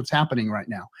that's what's happening right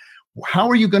now. How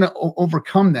are you going to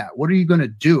overcome that? What are you going to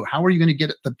do? How are you going to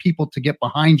get the people to get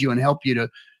behind you and help you to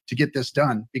get this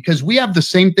done? Because we have the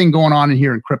same thing going on in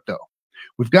here in crypto.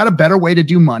 We've got a better way to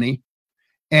do money,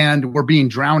 and we're being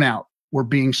drowned out. We're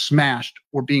being smashed.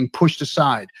 We're being pushed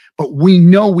aside. But we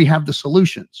know we have the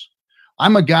solutions.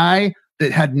 I'm a guy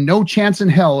that had no chance in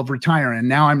hell of retiring, and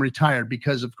now I'm retired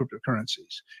because of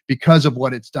cryptocurrencies, because of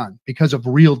what it's done, because of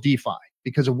real DeFi,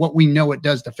 because of what we know it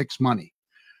does to fix money.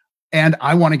 And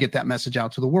I want to get that message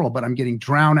out to the world, but I'm getting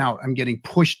drowned out. I'm getting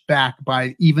pushed back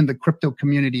by even the crypto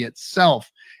community itself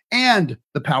and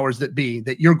the powers that be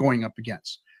that you're going up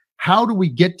against. How do we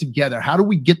get together? How do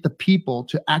we get the people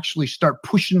to actually start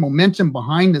pushing momentum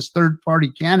behind this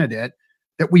third-party candidate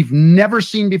that we've never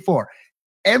seen before?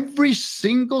 Every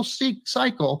single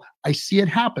cycle, I see it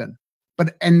happen,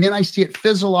 and then I see it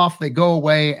fizzle off. They go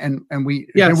away, and we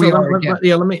are again.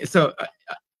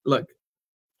 Look,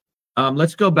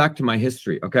 let's go back to my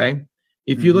history, okay?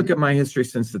 If you look at my history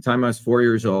since the time I was 4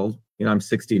 years old, I'm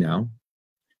 60 now.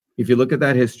 If you look at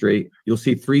that history, you'll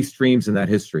see three streams in that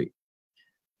history.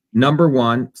 Number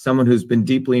one, someone who's been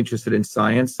deeply interested in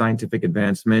science, scientific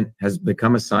advancement, has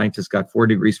become a scientist, got 4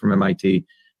 degrees from MIT,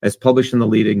 has published in the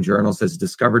leading journals, has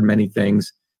discovered many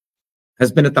things,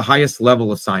 has been at the highest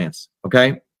level of science,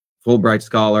 okay? Fulbright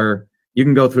scholar. You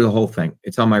can go through the whole thing.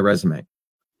 It's on my resume.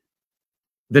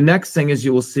 The next thing is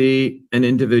you will see an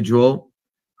individual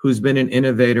who's been an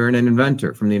innovator and an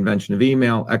inventor, from the invention of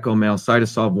email, Echo Mail,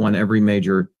 Cytosolve won every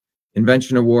major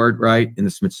invention award, right, in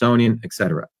the Smithsonian,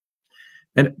 etc.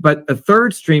 But a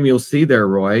third stream you'll see there,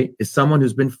 Roy, is someone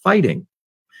who's been fighting.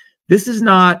 This is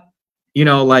not,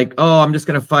 like, oh, I'm just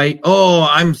going to fight. Oh,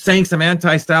 I'm saying some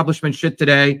anti-establishment shit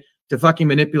today to fucking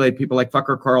manipulate people like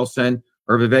Fucker Carlson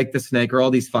or Vivek the Snake or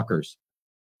all these fuckers.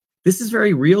 This is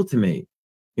very real to me.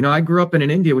 I grew up in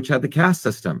India, which had the caste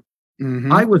system.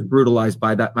 Mm-hmm. I was brutalized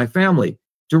by that, my family,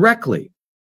 directly.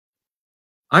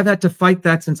 I've had to fight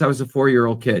that since I was a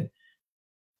 4-year-old kid.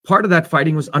 Part of that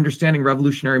fighting was understanding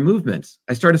revolutionary movements.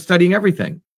 I started studying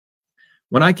everything.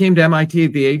 When I came to MIT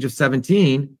at the age of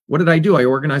 17, what did I do? I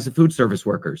organized the food service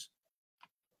workers.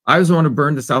 I was the one who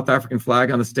burned the South African flag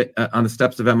on the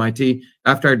steps of MIT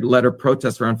after I'd led a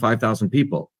protest around 5,000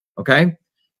 people. Okay.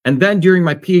 And then during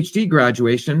my PhD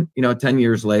graduation, 10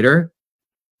 years later,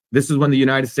 this is when the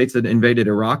United States had invaded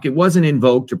Iraq. It wasn't in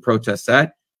vogue to protest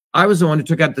that. I was the one who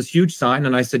took out this huge sign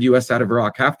and I said, US out of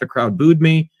Iraq. Half the crowd booed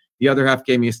me. The other half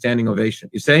gave me a standing ovation.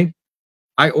 You see,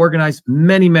 I organized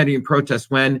many, many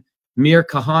protests when Mir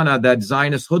Kahana, that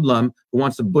Zionist hoodlum who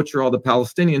wants to butcher all the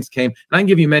Palestinians, came. And I can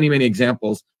give you many, many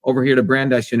examples. Over here to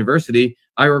Brandeis University,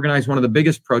 I organized one of the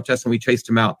biggest protests and we chased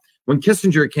him out. When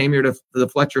Kissinger came here to the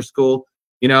Fletcher School,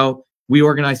 we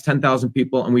organized 10,000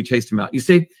 people and we chased him out. You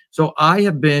see, so I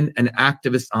have been an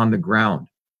activist on the ground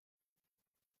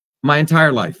my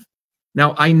entire life.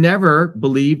 Now, I never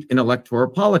believed in electoral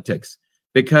politics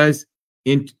because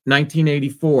in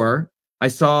 1984, I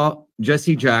saw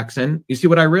Jesse Jackson. You see,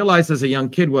 what I realized as a young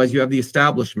kid was you have the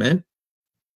establishment.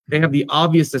 They have the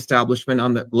obvious establishment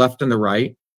on the left and the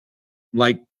right.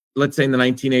 Like, let's say in the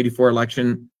 1984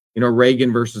 election,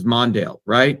 Reagan versus Mondale,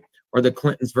 right? Or the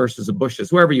Clintons versus the Bushes,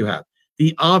 whoever you have.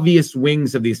 The obvious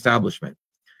wings of the establishment.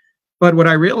 But what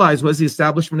I realized was the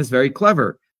establishment is very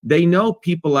clever. They know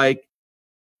people like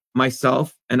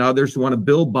myself and others who want to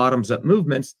build bottoms-up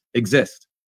movements exist.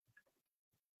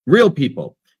 Real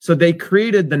people. So they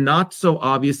created the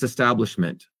not-so-obvious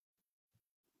establishment.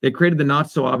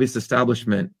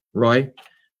 Roy,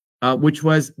 which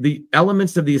was the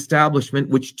elements of the establishment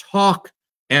which talk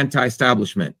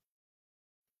anti-establishment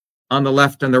on the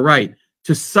left and the right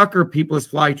to sucker people as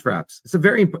fly traps. It's a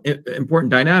very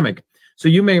important dynamic. So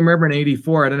you may remember in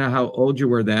 84, I don't know how old you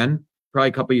were then, probably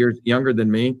a couple years younger than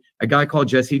me, a guy called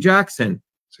Jesse Jackson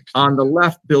 16. On the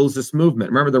left builds this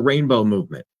movement. Remember the Rainbow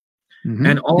Movement? Mm-hmm.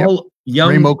 And all young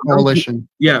Rainbow Coalition.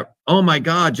 Yeah. Oh my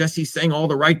God, Jesse's saying all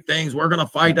the right things. We're going to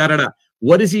fight,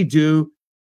 What does he do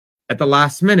at the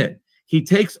last minute? He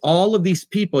takes all of these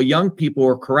people, young people, who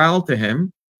are corralled to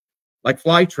him, like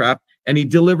flytrap, and he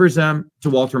delivers them to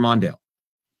Walter Mondale.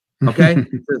 Okay.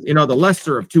 He says, the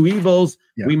lesser of two evils,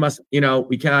 we must,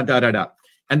 we cannot,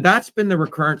 And that's been the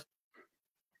recurrent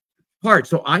part.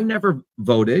 So I never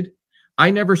voted.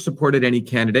 I never supported any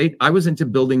candidate. I was into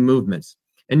building movements.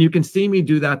 And you can see me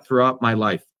do that throughout my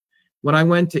life. When I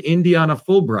went to India on a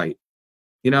Fulbright,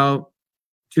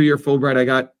 2-year Fulbright, I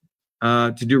got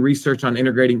to do research on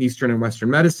integrating Eastern and Western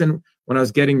medicine. When I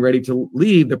was getting ready to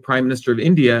leave, the Prime Minister of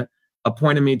India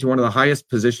appointed me to one of the highest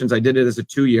positions. I did it as a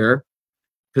 2-year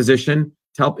position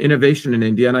to help innovation in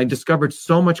India. And I discovered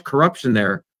so much corruption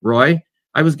there, Roy.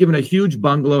 I was given a huge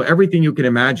bungalow, everything you can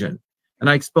imagine. And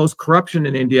I exposed corruption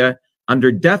in India.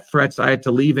 Under death threats, I had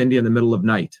to leave India in the middle of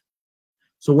night.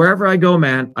 So wherever I go,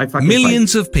 man, I fucking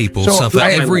Millions fight. Of people suffer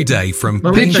every day from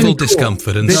painful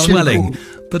discomfort and swelling.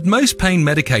 But most pain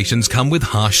medications come with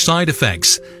harsh side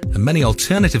effects, and many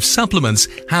alternative supplements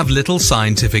have little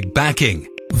scientific backing.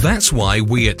 That's why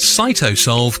we at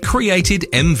Cytosolve created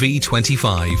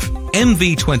MV25.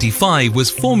 MV25 was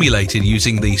formulated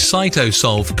using the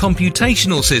Cytosolve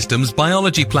Computational Systems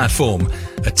Biology Platform,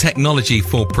 a technology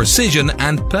for precision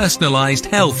and personalized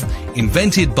health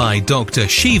invented by Dr.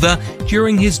 Shiva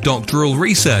during his doctoral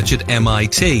research at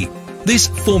MIT. This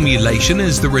formulation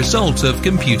is the result of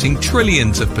computing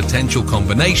trillions of potential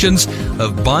combinations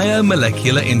of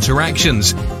biomolecular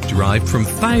interactions derived from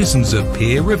thousands of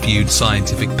peer-reviewed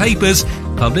scientific papers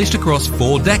published across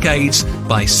 4 decades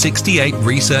by 68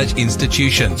 research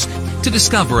institutions to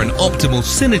discover an optimal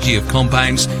synergy of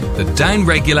compounds that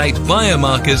downregulate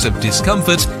biomarkers of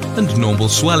discomfort and normal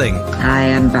swelling.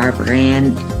 Hi, I'm Barbara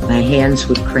Ann. My hands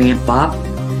would cramp up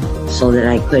so that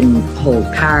I couldn't hold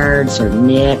cards or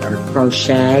knit or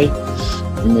crochet,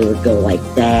 and they would go like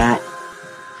that.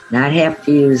 And I'd have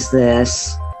to use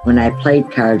this when I played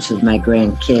cards with my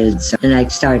grandkids. And I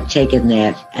started taking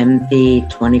that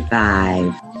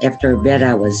MV25. After a bit,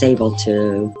 I was able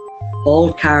to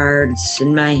hold cards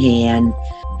in my hand.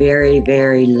 Very,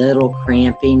 very little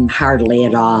cramping, hardly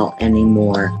at all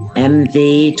anymore.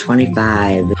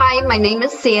 MV25. Hi, my name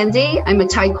is Sandy. I'm a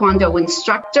Taekwondo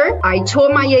instructor. I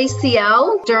tore my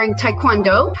ACL during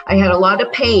Taekwondo. I had a lot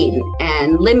of pain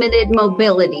and limited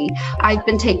mobility. I've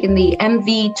been taking the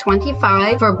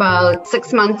MV25 for about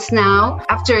 6 months now.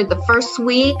 After the first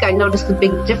week, I noticed a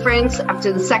big difference.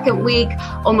 After the second week,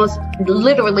 almost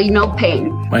literally no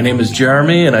pain. My name is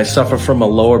Jeremy, and I suffer from a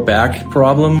lower back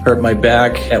problem. Hurt my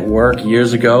back at work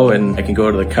years ago, and I can go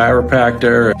to the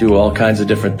chiropractor, do all kinds of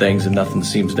different things, and nothing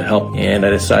seems to help. And I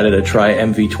decided to try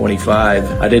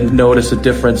MV25. I didn't notice a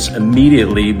difference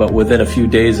immediately, but within a few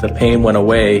days, the pain went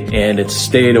away, and it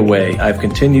stayed away. I've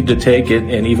continued to take it,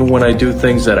 and even when I do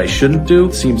things that I shouldn't do,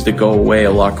 it seems to go away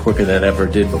a lot quicker than it ever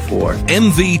did before.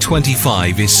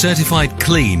 MV25 is certified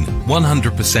clean,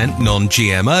 100%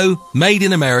 non-GMO, made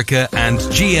in America, and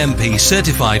GMP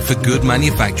certified for good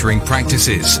manufacturing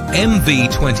practices.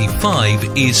 MV25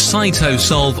 is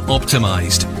CytoSolve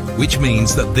optimized, which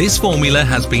means that this formula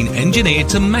has been engineered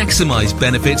to maximize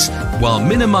benefits while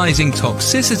minimizing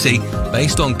toxicity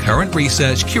based on current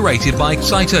research curated by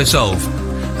CytoSolve.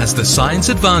 As the science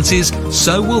advances,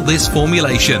 so will this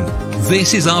formulation.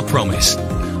 This is our promise.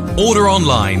 Order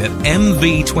online at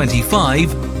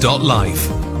mv25.life.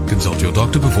 Consult your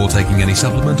doctor before taking any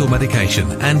supplement or medication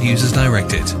and use as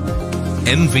directed.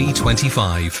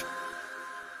 MV25.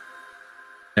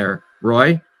 There,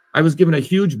 Roy, I was given a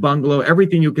huge bungalow,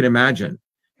 everything you can imagine.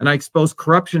 And I exposed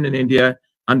corruption in India.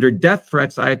 Under death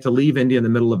threats, I had to leave India in the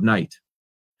middle of night.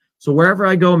 So wherever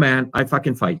I go, man, I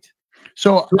fucking fight.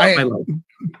 So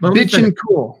bitch and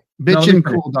cool,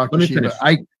 Dr. Shiva.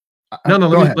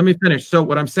 Let me finish. So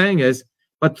what I'm saying is,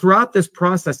 but throughout this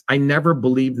process, I never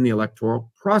believed in the electoral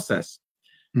process.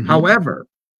 Mm-hmm. However,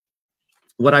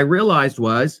 what I realized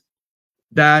was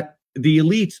that the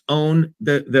elites own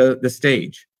the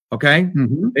stage. Okay,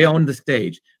 mm-hmm. They own the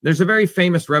stage. There's a very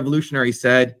famous revolutionary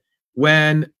said,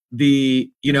 when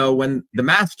the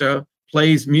master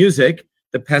plays music,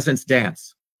 the peasants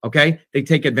dance. Okay, they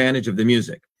take advantage of the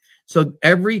music. So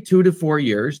every 2 to 4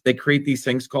 years, they create these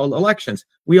things called elections.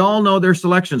 We all know there's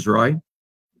elections, Roy.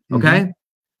 Okay. Mm-hmm.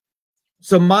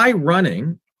 So my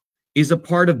running is a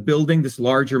part of building this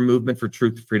larger movement for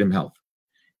truth, freedom, health.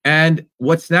 And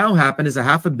what's now happened is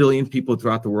 500 million people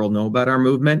throughout the world know about our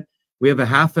movement. We have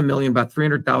 500,000, about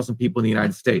 300,000 people in the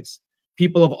United States,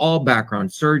 people of all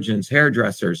backgrounds, surgeons,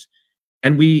 hairdressers,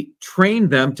 and we train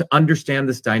them to understand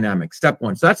this dynamic. Step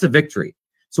one. So that's a victory.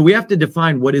 So we have to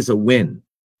define what is a win.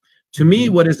 To me,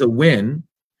 what is a win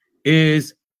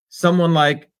is someone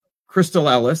like Crystal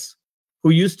Ellis,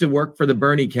 who used to work for the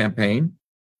Bernie campaign,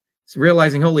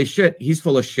 realizing, holy shit, he's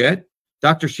full of shit.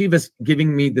 Dr. Shiva's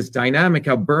giving me this dynamic,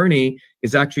 how Bernie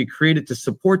is actually created to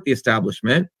support the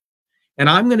establishment. And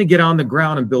I'm going to get on the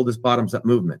ground and build this bottoms-up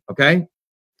movement, okay?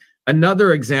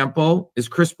 Another example is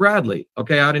Chris Bradley,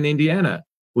 okay, out in Indiana,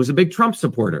 who was a big Trump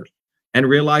supporter and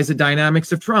realized the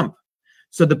dynamics of Trump.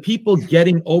 So the people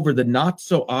getting over the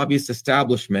not-so-obvious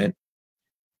establishment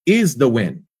is the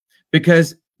win.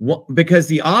 Because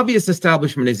the obvious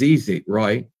establishment is easy,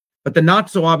 Roy, but the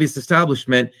not-so-obvious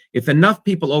establishment, if enough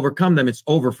people overcome them, it's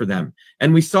over for them.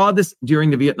 And we saw this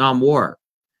during the Vietnam War.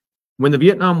 When the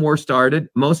Vietnam War started,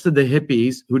 most of the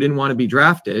hippies who didn't want to be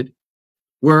drafted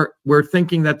were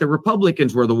thinking that the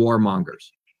Republicans were the warmongers.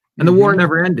 And the war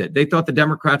never ended. They thought the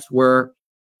Democrats were,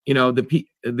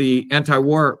 the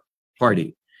anti-war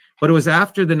party. But it was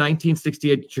after the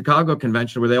 1968 Chicago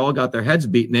Convention where they all got their heads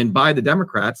beaten in by the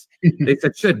Democrats. They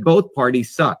said, shit, both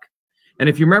parties suck. And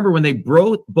if you remember, when they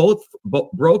broke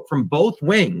from both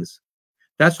wings,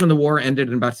 that's when the war ended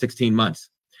in about 16 months.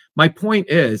 My point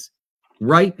is,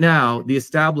 right now, the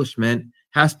establishment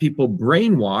has people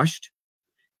brainwashed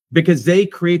because they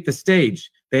create the stage.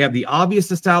 They have the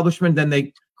obvious establishment, then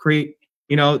they create,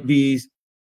 these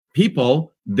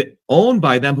people that owned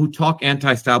by them who talk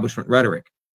anti-establishment rhetoric.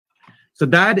 So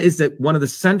that is one of the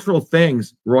central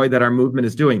things, Roy, that our movement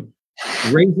is doing,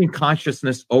 raising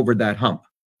consciousness over that hump.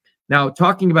 Now,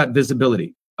 talking about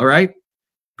visibility, all right?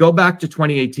 Go back to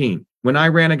 2018. When I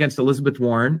ran against Elizabeth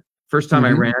Warren, first time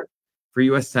I ran for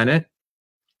U.S. Senate,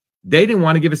 they didn't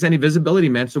want to give us any visibility,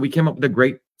 man. So we came up with a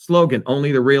great slogan,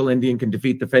 only the real Indian can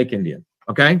defeat the fake Indian,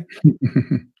 okay?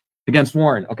 Against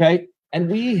Warren, okay? And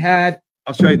we had,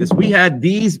 I'll show you this. We had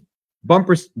these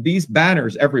bumpers, these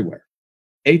banners everywhere,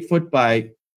 8 foot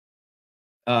by,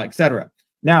 etc.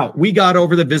 Now, we got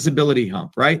over the visibility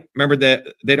hump, right? Remember that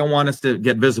they don't want us to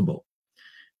get visible.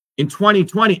 In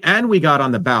 2020, and we got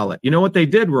on the ballot. You know what they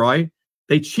did, Roy?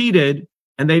 They cheated,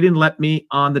 and they didn't let me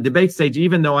on the debate stage,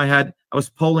 even though I was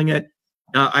polling at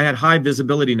I had high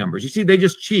visibility numbers. You see, they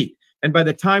just cheat. And by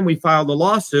the time we filed the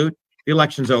lawsuit, the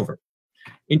election's over.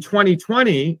 In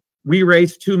 2020, we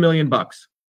raised $2 million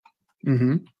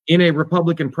in a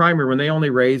Republican primary when they only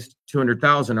raised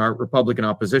 200,000, our Republican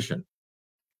opposition.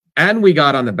 And we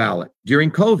got on the ballot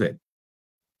during COVID.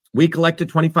 We collected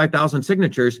 25,000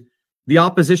 signatures. The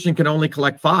opposition could only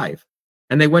collect 5.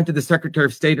 And they went to the Secretary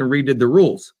of State and redid the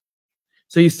rules.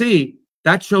 So you see,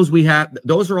 that shows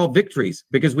those are all victories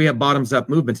because we have bottoms up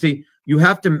movement. See,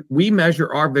 we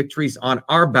measure our victories on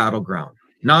our battleground,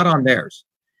 not on theirs.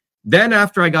 Then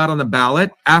after I got on the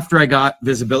ballot, after I got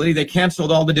visibility, they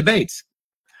canceled all the debates.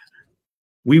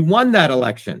 We won that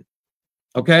election.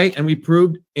 Okay. And we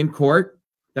proved in court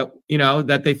that,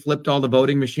 that they flipped all the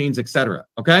voting machines, etc.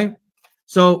 Okay.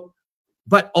 So,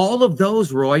 but all of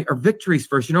those, Roy, are victories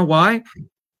first. You know why?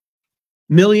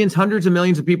 Millions, hundreds of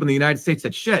millions of people in the United States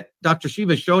said, shit, Dr.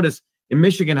 Shiva showed us in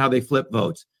Michigan how they flip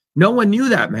votes. No one knew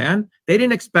that, man. They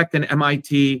didn't expect an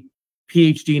MIT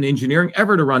PhD in engineering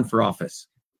ever to run for office.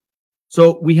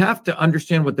 So we have to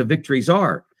understand what the victories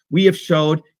are. We have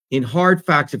showed in hard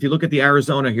facts, if you look at the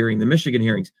Arizona hearing, the Michigan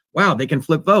hearings, wow, they can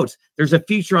flip votes. There's a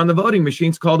feature on the voting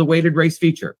machines called a weighted race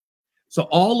feature. So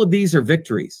all of these are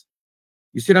victories.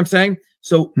 You see what I'm saying?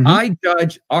 So I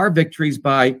judge our victories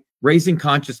by raising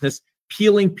consciousness,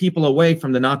 peeling people away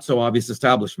from the not so obvious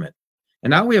establishment.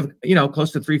 And now we have,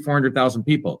 close to 400,000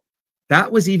 people.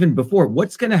 That was even before.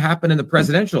 What's going to happen in the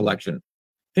presidential election?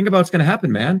 Think about what's going to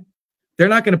happen, man. They're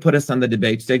not going to put us on the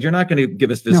debate stage. They're not going to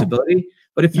give us visibility. No.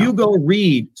 But if you go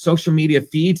read social media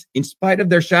feeds, in spite of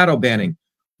their shadow banning,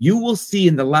 you will see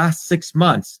in the last 6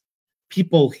 months,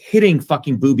 people hitting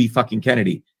fucking booby fucking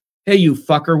Kennedy. Hey, you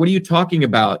fucker, what are you talking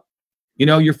about?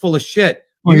 You're full of shit.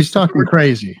 Well, he's talking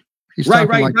crazy. He's right.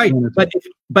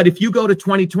 But if you go to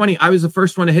 2020, I was the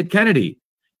first one to hit Kennedy,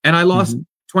 and I lost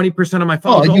 20% of my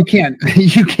followers. Oh, you can't,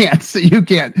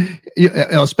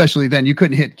 especially then. You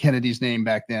couldn't hit Kennedy's name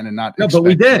back then and not. No, but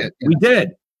we did. We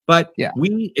did. But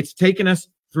it's taken us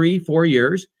 3-4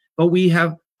 years, but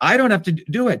I don't have to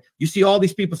do it. You see all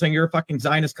these people saying you're a fucking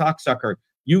Zionist cocksucker.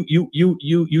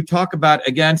 You talk about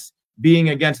being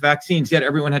against vaccines, yet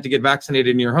everyone had to get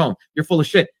vaccinated in your home. You're full of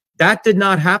shit. That did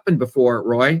not happen before,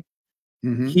 Roy.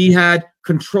 He had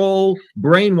control,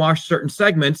 brainwash certain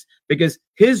segments because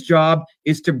his job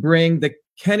is to bring the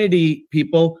Kennedy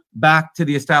people back to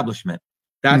the establishment.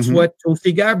 That's what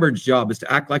Tulsi Gabbard's job is,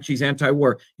 to act like she's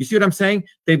anti-war. You see what I'm saying?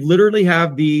 They've literally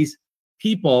have these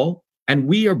people, and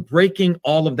we are breaking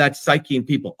all of that psyche in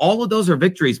people. All of those are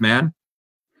victories, man.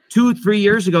 2-3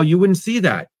 years ago, you wouldn't see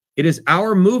that. It is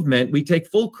our movement. We take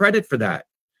full credit for that.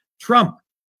 Trump.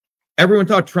 Everyone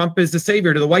thought Trump is the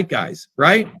savior to the white guys,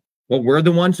 right? Well, we're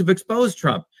the ones who've exposed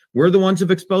Trump. We're the ones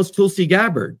who've exposed Tulsi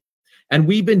Gabbard. And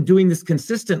we've been doing this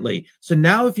consistently. So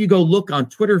now if you go look on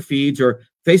Twitter feeds or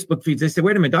Facebook feeds, they say,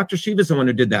 wait a minute, Dr. Shiva is the one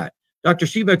who did that. Dr.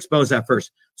 Shiva exposed that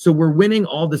first. So we're winning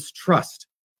all this trust.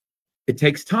 It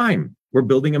takes time. We're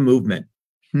building a movement.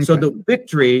 Okay. So the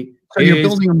victory you're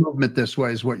building a movement this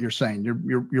way is what you're saying.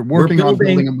 You're working on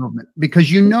building a movement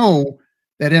because you know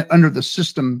that under the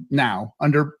system now,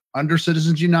 under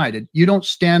Citizens United, you don't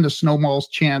stand a snowball's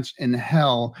chance in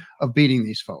hell of beating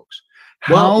these folks.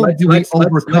 How do we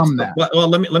overcome that? Well,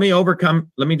 let me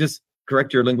overcome. Let me just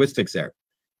correct your linguistics there.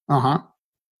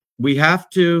 We have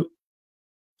to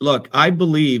look. I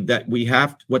believe that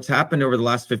what's happened over the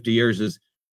last 50 years is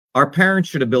our parents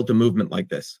should have built a movement like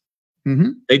this.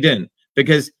 They didn't,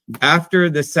 because after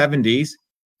the 70s,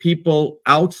 people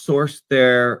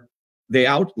literally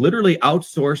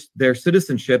outsourced their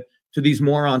citizenship to these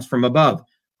morons from above.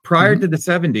 Prior to the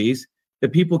 70s, the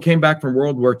people came back from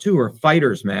World War II are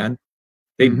fighters, man.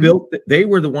 They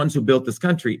were the ones who built this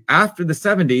country. After the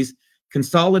 70s,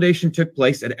 consolidation took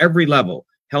place at every level.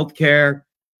 Healthcare,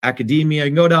 academia, you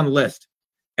can go down the list.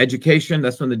 Education,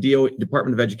 that's when the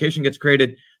Department of Education gets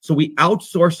created. So we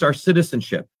outsourced our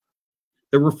citizenship.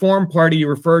 The Reform Party you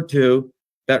referred to,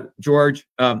 that Ross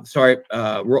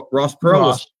Perot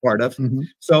was part of.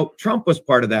 So Trump was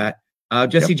part of that.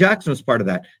 Jesse Jackson was part of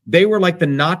that. They were like the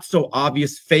not so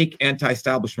obvious fake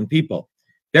anti-establishment people.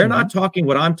 They're not talking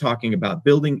what I'm talking about,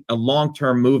 building a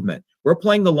long-term movement. We're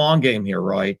playing the long game here,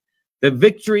 Roy. The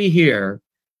victory here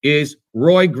is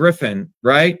Roy Griffin,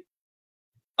 right?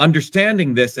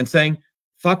 Understanding this and saying,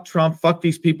 fuck Trump, fuck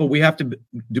these people. We have to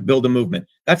build a movement.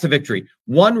 That's a victory.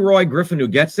 One Roy Griffin who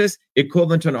gets this,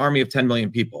 equivalent to an army of 10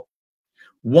 million people.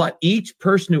 Each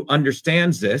person who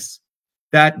understands this,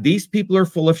 that these people are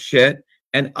full of shit,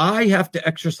 and I have to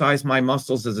exercise my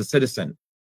muscles as a citizen,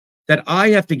 that I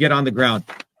have to get on the ground.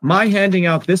 My handing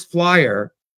out this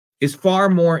flyer is far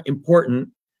more important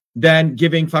than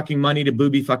giving fucking money to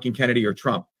Booby fucking Kennedy or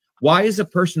Trump? Why is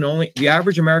the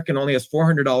average American only has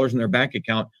 $400 in their bank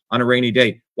account on a rainy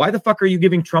day? Why the fuck are you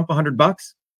giving Trump $100?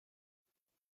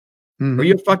 Mm-hmm. Are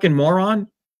you a fucking moron?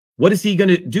 What is he going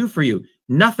to do for you?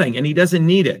 Nothing, and he doesn't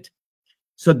need it.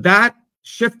 So that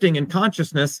shifting in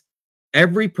consciousness,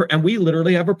 and we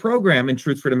literally have a program in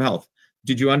Truth, Freedom, Health.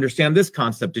 Did you understand this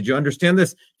concept? Did you understand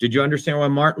this? Did you understand why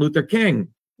Martin Luther King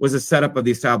was a setup of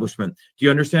the establishment? Do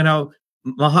you understand how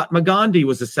Mahatma Gandhi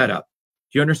was a setup?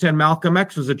 Do you understand Malcolm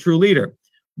X was a true leader?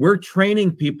 We're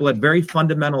training people at very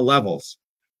fundamental levels.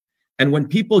 And when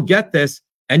people get this,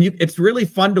 and it's really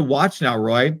fun to watch now,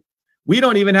 Roy. We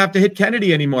don't even have to hit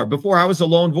Kennedy anymore. Before, I was a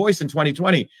lone voice in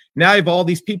 2020. Now I have all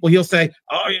these people. He'll say,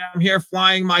 oh yeah, I'm here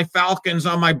flying my Falcons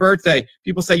on my birthday.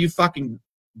 People say, you fucking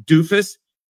doofus.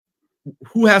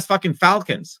 Who has fucking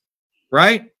Falcons,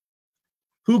 right?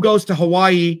 Who goes to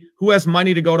Hawaii? Who has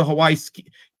money to go to Hawaii?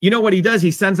 You know what he does?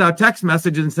 He sends out text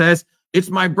messages and says,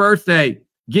 it's my birthday.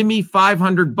 Give me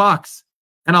 $500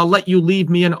 and I'll let you leave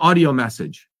me an audio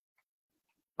message.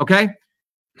 Okay?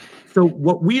 So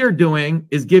what we are doing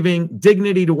is giving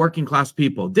dignity to working class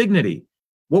people. Dignity.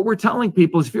 What we're telling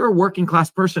people is, if you're a working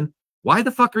class person, why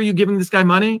the fuck are you giving this guy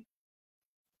money?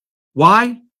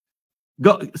 Why?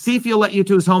 Go see if he'll let you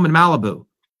to his home in Malibu.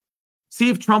 See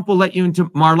if Trump will let you into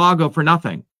Mar-a-Lago for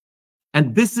nothing.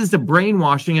 And this is the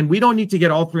brainwashing. And we don't need to get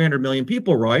all 300 million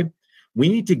people, Roy. We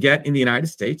need to get in the United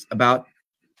States about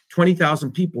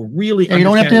 20,000 people really. Yeah, you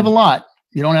don't have to have a lot.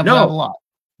 You don't have to have a lot.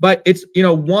 But it's,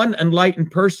 one enlightened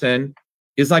person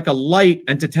is like a light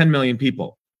into 10 million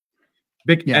people.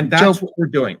 And that's what we're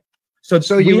doing. So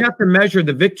we have to measure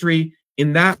the victory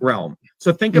in that realm.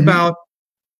 So think about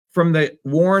from the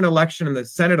Warren election and the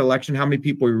Senate election, how many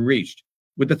people we reached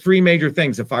with the three major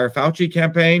things: the Fire Fauci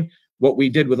campaign, what we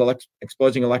did with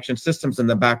exposing election systems, and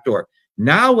the back door.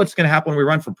 Now what's going to happen when we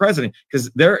run for president? Because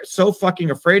they're so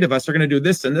fucking afraid of us. They're going to do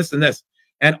this and this and this.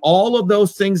 And all of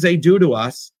those things they do to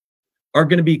us are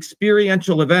going to be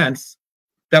experiential events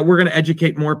that we're going to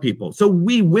educate more people. So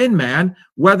we win, man.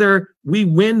 Whether we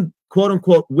win, quote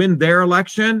unquote, win their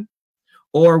election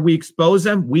or we expose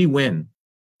them, we win.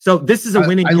 So this is a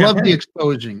winning campaign. love the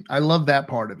exposing. I love that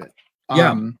part of it.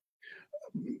 Yeah.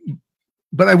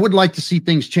 But I would like to see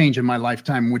things change in my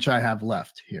lifetime, which I have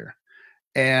left here.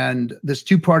 And this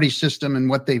two-party system and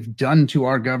what they've done to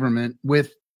our government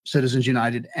with Citizens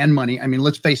United and money. I mean,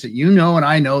 let's face it, and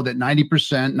I know that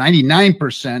 90%,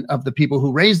 99% of the people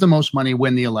who raise the most money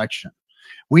win the election.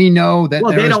 We know that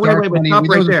there is dark money,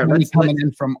 money coming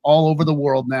in from all over the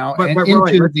world now and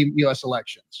into the U.S.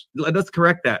 elections. Let's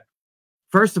correct that.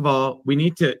 First of all, we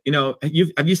need to,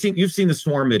 you've seen the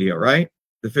Swarm video, right?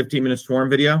 The 15-minute Swarm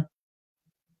video?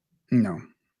 No.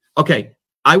 Okay.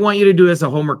 I want you to do as a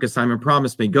homework assignment.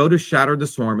 Promise me. Go to Shatter the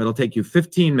Swarm. It'll take you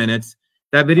 15 minutes.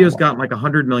 That video's gotten like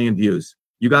 100 million views.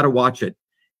 You got to watch it.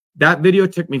 That video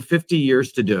took me 50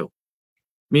 years to do,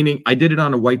 meaning I did it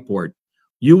on a whiteboard.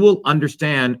 You will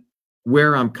understand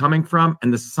where I'm coming from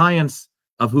and the science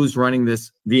of who's running this,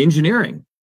 the engineering.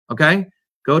 Okay?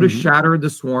 Go to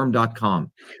shattertheswarm.com.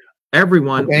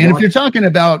 Everyone. Okay, and if you're talking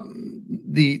about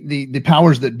the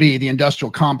powers that be, the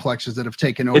industrial complexes that have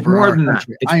taken over, it's more our than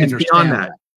country, that. It's beyond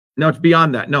that. No, it's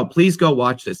beyond that. No, please go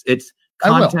watch this. It's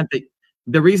content that.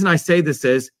 The reason I say this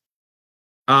is,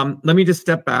 let me just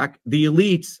step back. The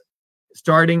elites,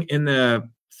 starting in the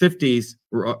 50s,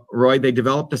 Roy, they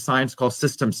developed a science called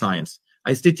system science. I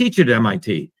used to teach it at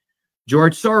MIT.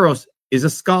 George Soros is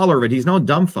a scholar of it. He's no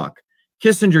dumb fuck.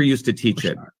 Kissinger used to teach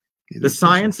it. The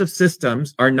science of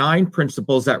systems are 9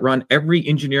 principles that run every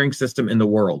engineering system in the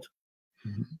world.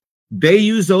 They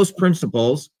use those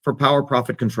principles for power,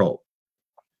 profit, control.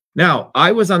 Now,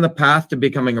 I was on the path to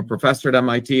becoming a professor at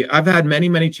MIT. I've had many,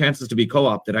 many chances to be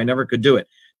co-opted. I never could do it.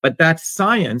 But that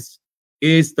science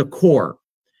is the core.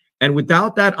 And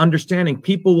without that understanding,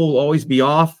 people will always be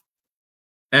off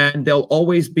and they'll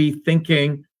always be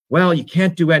thinking, well, you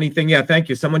can't do anything. Yeah, thank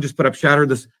you. Someone just put up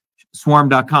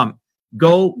shattertheswarm.com.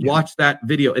 Go watch that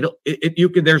video.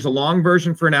 There's a long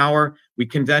version for an hour. We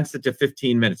condensed it to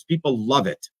 15 minutes. People love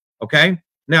it. Okay.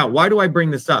 Now, why do I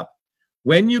bring this up?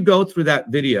 When you go through that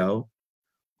video,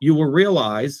 you will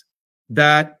realize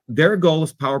that their goal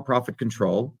is power, profit,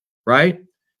 control, right?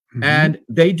 And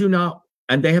they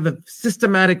have a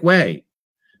systematic way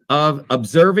of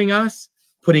observing us,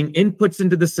 putting inputs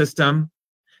into the system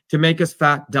to make us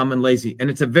fat, dumb, and lazy.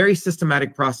 And it's a very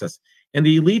systematic process. And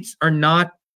the elites are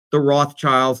not the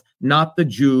Rothschilds, not the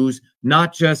Jews,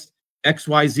 not just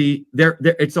XYZ.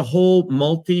 It's a whole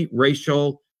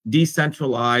multiracial,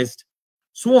 decentralized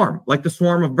swarm, like the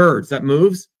swarm of birds that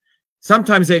moves.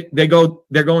 Sometimes they're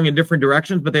going in different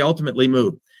directions, but they ultimately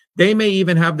move. They may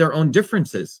even have their own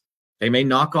differences. They may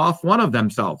knock off one of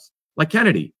themselves, like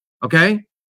Kennedy. Okay.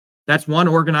 That's one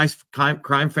organized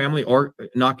crime family or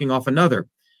knocking off another.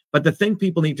 But the thing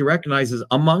people need to recognize is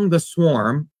among the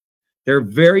swarm, they're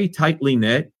very tightly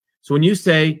knit. So when you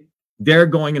say they're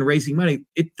going and raising money,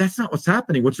 that's not what's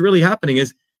happening. What's really happening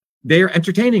is they're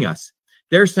entertaining us.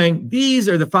 They're saying, these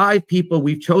are the 5 people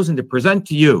we've chosen to present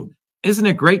to you. Isn't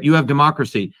it great? You have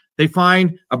democracy. They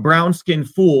find a brown-skinned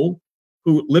fool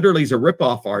who literally is a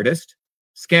ripoff artist,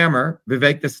 scammer,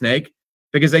 Vivek the Snake,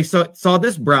 because they saw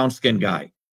this brown-skinned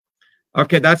guy.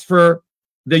 Okay, that's for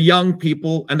the young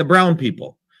people and the brown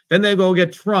people. Then they go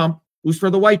get Trump, who's for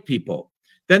the white people.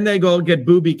 Then they go get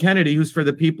Booby Kennedy, who's for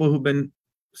the people who've been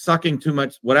sucking too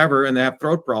much whatever and they have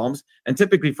throat problems, and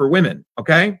typically for women,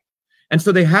 okay? And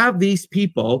so they have these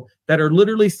people that are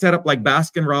literally set up like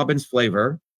Baskin-Robbins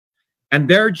flavor, and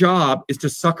their job is to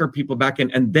sucker people back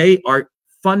in, and they are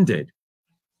funded,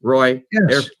 Roy. Yes.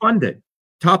 They're funded,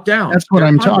 top down. That's what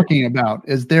I'm talking about,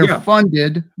 is they're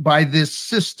funded by this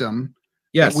system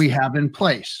that we have in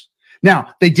place.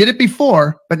 Now, they did it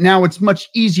before, but now it's much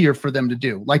easier for them to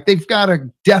do. Like they've got a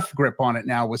death grip on it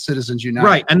now with Citizens United.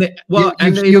 Right. And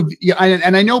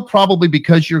and I know probably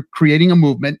because you're creating a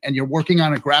movement and you're working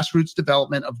on a grassroots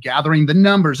development of gathering the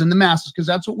numbers and the masses, because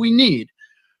that's what we need.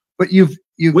 But you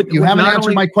haven't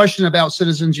answered my question about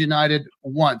Citizens United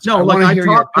once. No, I've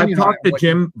talked to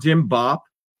Jim Bopp,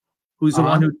 who's the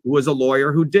one who was a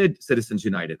lawyer who did Citizens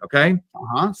United. Okay.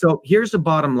 So here's the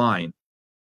bottom line.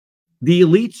 The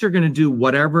elites are going to do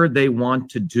whatever they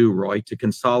want to do, Roy, to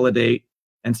consolidate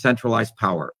and centralize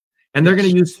power. And they're going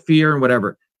to use fear and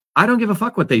whatever. I don't give a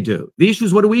fuck what they do. The issue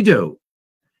is, what do we do?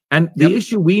 And the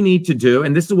issue we need to do,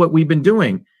 and this is what we've been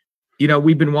doing. You know,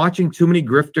 we've been watching too many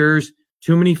grifters,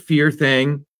 too many fear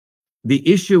thing. The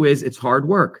issue is it's hard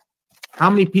work.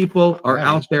 How many people are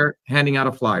out there handing out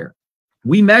a flyer?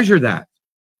 We measure that.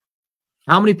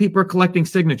 How many people are collecting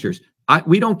signatures?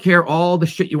 We don't care all the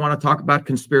shit you want to talk about,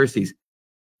 conspiracies.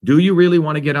 Do you really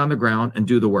want to get on the ground and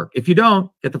do the work? If you don't,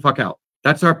 get the fuck out.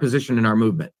 That's our position in our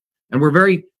movement. And we're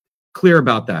very clear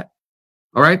about that.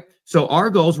 All right. So our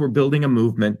goals, we're building a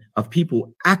movement of people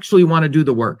who actually want to do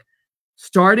the work.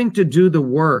 Starting to do the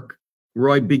work,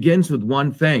 Roy, begins with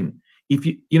one thing. If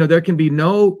there can be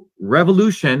no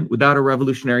revolution without a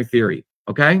revolutionary theory.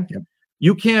 Okay. Yep.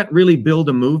 You can't really build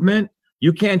a movement.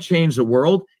 You can't change the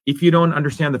world if you don't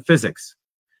understand the physics.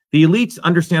 The elites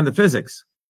understand the physics.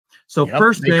 So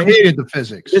first thing, they hated the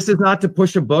physics. This is not to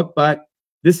push a book, but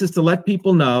this is to let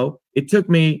people know. It took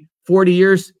me 40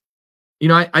 years. You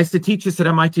know, I used to teach this at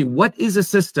MIT. What is a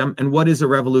system and what is a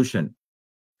revolution?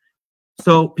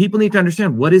 So people need to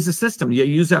understand, what is a system? You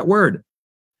use that word.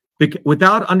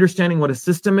 Without understanding what a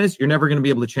system is, you're never going to be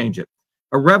able to change it.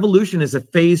 A revolution is a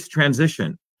phase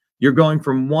transition. You're going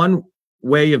from one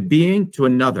way of being to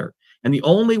another. And the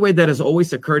only way that has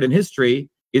always occurred in history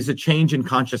is a change in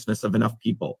consciousness of enough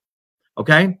people.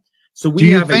 Okay. So do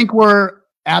you think we're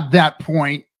at that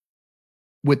point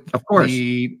with, of course,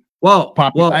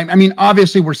 I mean,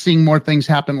 obviously we're seeing more things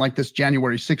happen, like this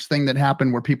January 6th thing that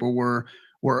happened where people were,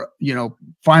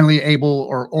 finally able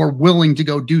or willing to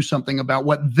go do something about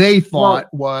what they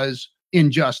thought was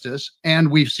injustice.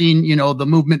 And we've seen, the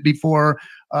movement before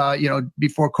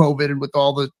COVID and with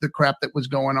all the crap that was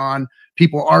going on,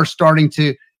 people are starting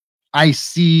to, I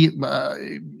see,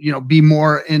 be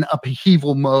more in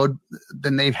upheaval mode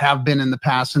than they have been in the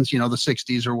past since, the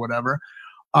 60s or whatever.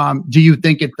 Do you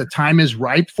think the time is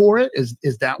ripe for it?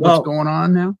 Is that what's going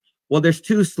on now? Well, there's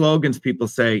 2 slogans people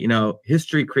say,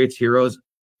 history creates heroes.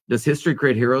 Does history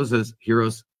create heroes? Does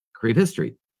heroes create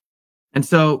history? And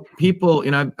so people,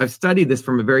 I've studied this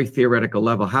from a very theoretical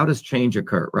level. How does change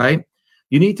occur, right?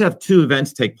 You need to have 2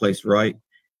 events take place, right?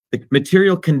 The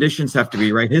material conditions have to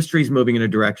be right. History is moving in a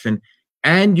direction,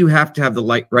 and you have to have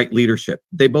the right leadership.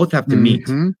 They both have to meet.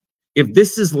 If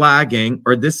this is lagging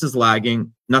or this is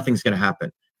lagging, nothing's going to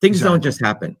happen. Things don't just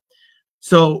happen.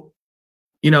 So,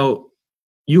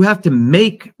 you have to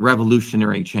make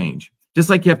revolutionary change. Just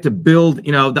like you have to build,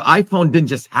 the iPhone didn't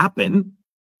just happen.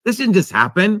 This didn't just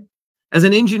happen. As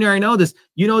an engineer, I know this.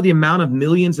 The amount of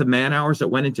millions of man hours that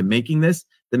went into making this,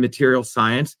 the material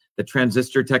science, the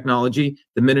transistor technology,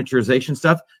 the miniaturization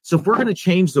stuff. So if we're going to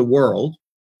change the world,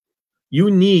 you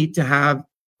need to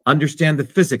understand the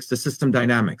physics, the system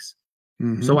dynamics.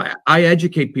 So I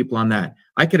educate people on that.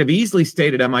 I could have easily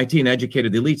stayed at MIT and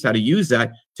educated the elites how to use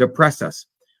that to oppress us.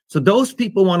 So those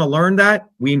people want to learn that,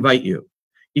 we invite you.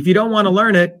 If you don't want to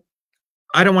learn it,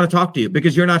 I don't want to talk to you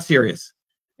because you're not serious.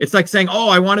 It's like saying,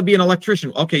 I want to be an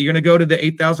electrician. Okay, you're going to go to the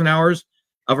 8,000 hours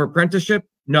of apprenticeship?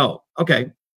 No. Okay.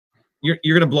 You're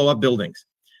going to blow up buildings.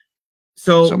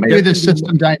 So maybe the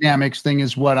system dynamics thing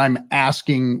is what I'm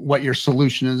asking what your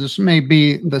solution is. This may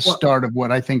be the start of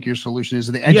what I think your solution is,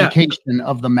 the education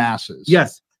of the masses.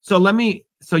 Yes. So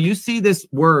you see this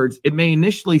words, it may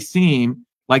initially seem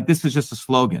like this is just a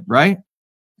slogan, right?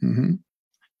 Mm-hmm.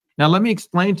 Now, let me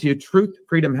explain to you, truth,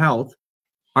 freedom, health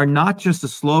are not just a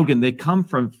slogan. They come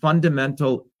from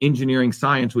fundamental engineering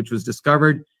science, which was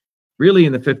discovered really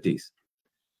in the 50s.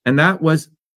 And that was,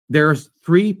 there's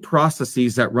 3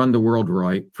 processes that run the world,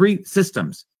 Roy, 3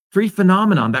 systems, 3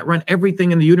 phenomenon that run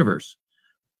everything in the universe.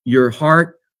 Your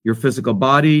heart, your physical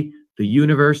body, the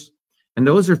universe. And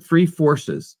those are 3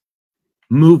 forces: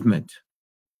 movement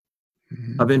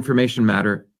of information,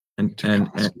 matter, and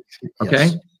okay?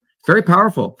 Yes. Very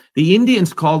powerful. The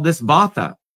Indians called this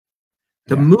Vata.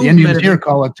 The Indians here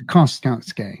call it the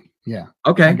Konstanske. Yeah.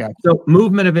 Okay. So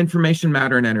movement of information,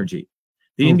 matter, and energy.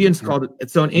 The Indians called it.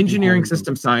 So in engineering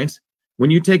system science, when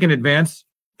you take an advanced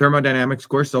thermodynamics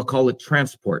course, they'll call it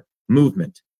transport,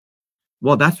 movement.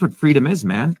 Well, that's what freedom is,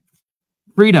 man.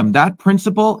 Freedom, that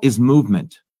principle is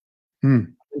movement.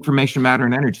 Information, matter,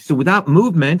 and energy. So without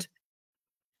movement,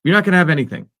 you're not going to have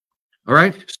anything. All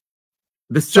right.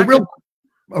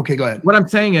 Okay, go ahead. What I'm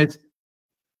saying is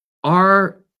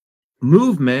our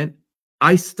movement,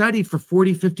 I studied for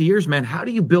 40, 50 years, man. How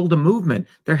do you build a movement?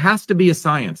 There has to be a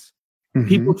science.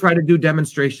 People try to do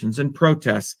demonstrations and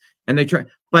protests, and they try,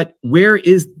 but where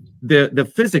is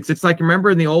the physics? It's like, remember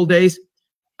in the old days,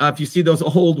 if you see those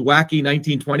old wacky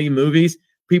 1920 movies,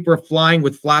 people are flying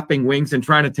with flapping wings and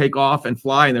trying to take off and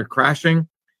fly, and they're crashing.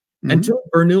 Until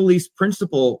Bernoulli's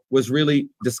principle was really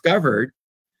discovered,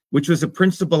 which was a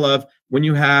principle of when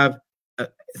you have a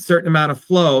certain amount of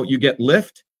flow, you get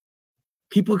lift.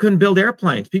 People couldn't build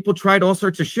airplanes. People tried all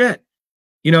sorts of shit,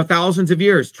 thousands of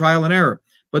years, trial and error.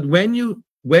 But when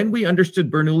we understood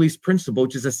Bernoulli's principle,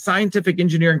 which is a scientific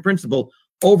engineering principle,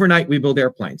 overnight we build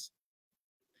airplanes.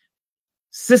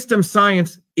 System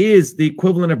science is the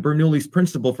equivalent of Bernoulli's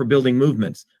principle for building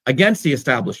movements against the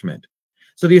establishment.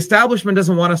 So the establishment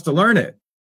doesn't want us to learn it.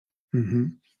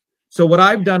 So what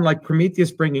I've done, like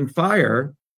Prometheus bringing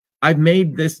fire, I've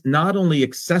made this not only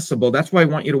accessible. That's why I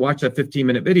want you to watch that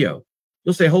 15-minute video.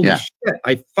 You'll say, holy shit,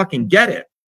 I fucking get it.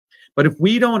 But if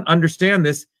we don't understand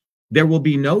this, there will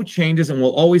be no changes, and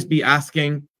we'll always be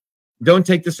asking, don't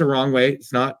take this the wrong way.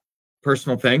 It's not a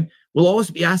personal thing. We'll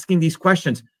always be asking these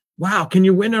questions. Wow, can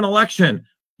you win an election?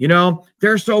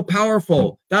 They're so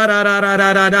powerful. I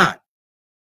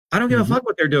don't give a fuck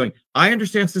what they're doing. I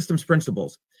understand systems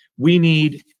principles. We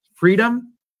need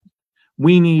freedom.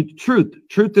 We need truth.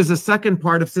 Truth is a second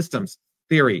part of systems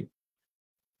theory.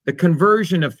 The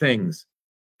conversion of things,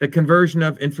 the conversion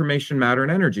of information, matter,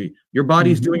 and energy. Your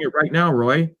body's doing it right now,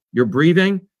 Roy. You're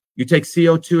breathing. You take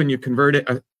CO2 and you convert it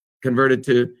to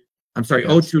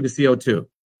O2 to CO2.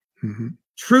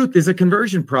 Truth is a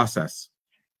conversion process.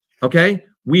 Okay?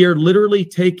 We are literally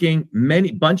taking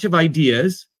bunch of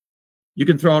ideas. You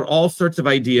can throw out all sorts of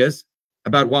ideas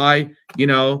about why,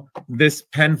 this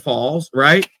pen falls,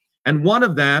 right? And one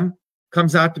of them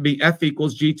comes out to be F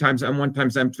equals G times M1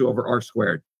 times M2 over R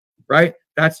squared, right?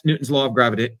 That's Newton's law of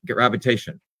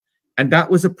gravitation. And that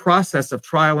was a process of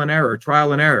trial and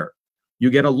error. You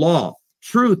get a law.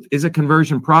 Truth is a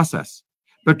conversion process.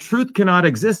 But truth cannot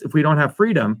exist if we don't have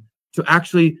freedom to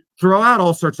actually throw out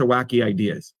all sorts of wacky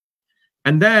ideas.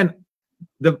 And then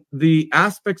the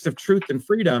aspects of truth and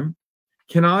freedom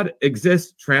cannot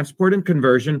exist, transport and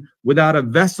conversion, without a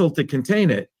vessel to contain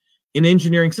it. In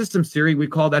engineering systems theory, we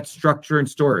call that structure and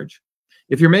storage.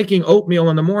 If you're making oatmeal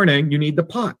in the morning, you need the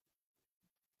pot,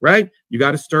 right? You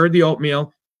got to stir the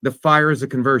oatmeal. The fire is a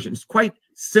conversion. It's quite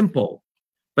simple,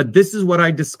 but this is what I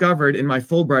discovered in my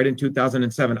Fulbright in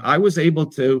 2007. I was able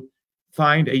to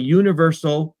find a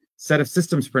universal set of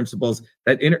systems principles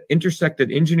that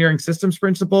intersected engineering systems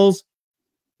principles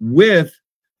with,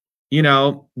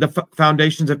 the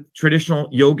foundations of traditional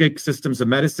yogic systems of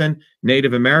medicine,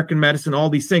 Native American medicine, all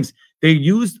these things. They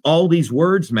used all these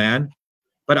words, man,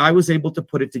 but I was able to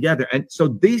put it together. And so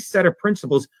these set of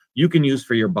principles you can use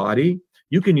for your body,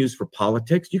 you can use for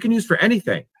politics, you can use for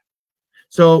anything.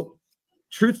 So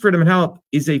truth, freedom, and health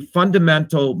is a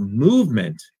fundamental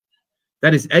movement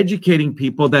that is educating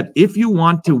people that if you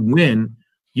want to win,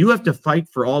 you have to fight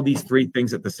for all these 3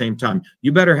 things at the same time.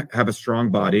 You better have a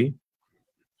strong body,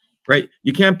 right?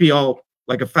 You can't be all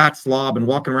like a fat slob and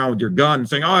walking around with your gun and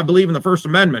saying, I believe in the First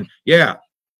Amendment. Yeah.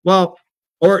 Well,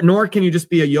 nor can you just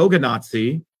be a yoga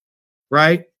Nazi,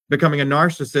 right? Becoming a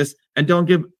narcissist and don't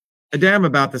give a damn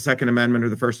about the Second Amendment or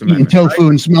the First Amendment. Eating tofu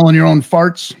and smelling your own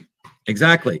farts.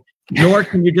 Exactly. Nor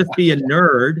can you just be a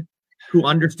nerd who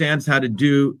understands how to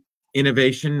do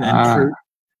innovation and truth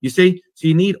You see? So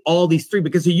you need all these three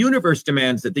because the universe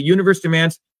demands it. The universe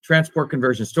demands transport,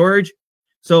 conversion, storage.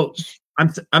 So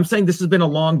I'm saying this has been a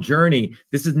long journey.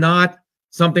 This is not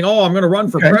something, I'm going to run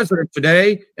for president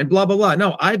today and blah, blah, blah.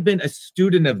 No, I've been a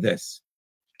student of this.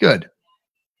 Good.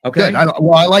 Okay. Good.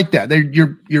 I like that.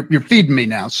 You're feeding me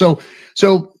now. So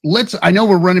I know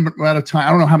we're running out of time.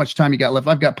 I don't know how much time you got left.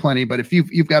 I've got plenty, but if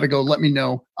you've got to go, let me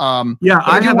know.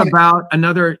 I have about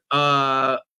another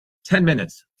 10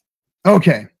 minutes.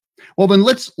 Okay. Well, then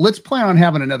let's plan on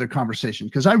having another conversation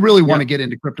because I really want to get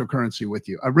into cryptocurrency with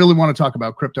you. I really want to talk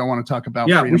about crypto. I want to talk about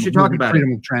we should talk about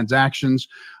freedom of transactions,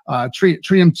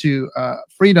 freedom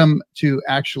to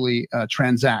actually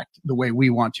transact the way we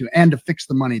want to, and to fix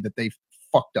the money that they've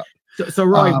fucked up. So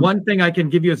Roy, one thing I can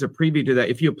give you as a preview to that,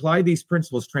 if you apply these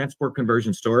principles, transport,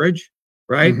 conversion, storage,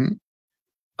 right?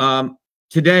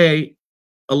 Today,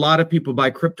 a lot of people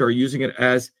buy crypto are using it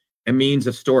as a means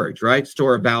of storage, right?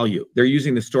 Store of value. They're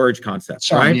using the storage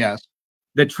concept, right? Yes.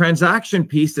 The transaction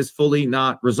piece is fully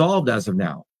not resolved as of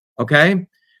now, okay?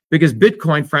 Because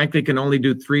Bitcoin, frankly, can only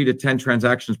do 3 to 10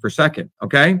 transactions per second,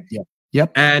 okay?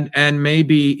 Yep. And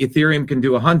maybe Ethereum can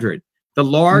do 100. The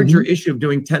larger issue of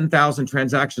doing 10,000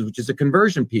 transactions, which is a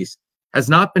conversion piece, has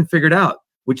not been figured out,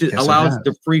 which allows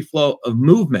the free flow of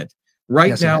movement.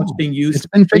 Right now, it's being used. It's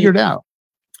been figured out.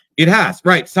 It has,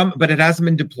 right? But it hasn't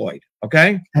been deployed.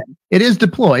 Okay. It is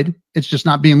deployed. It's just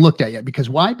not being looked at yet. Because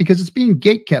why? Because it's being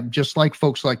gatekept, just like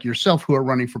folks like yourself who are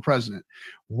running for president.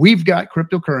 We've got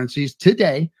cryptocurrencies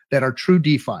today that are true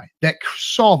DeFi that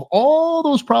solve all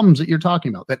those problems that you're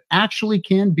talking about, that actually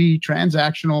can be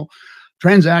transactional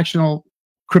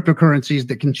cryptocurrencies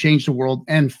that can change the world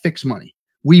and fix money.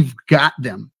 We've got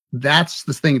them. That's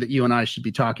the thing that you and I should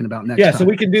be talking about next time. So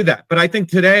we can do that. But I think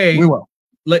today we will.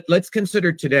 Let's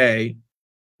consider today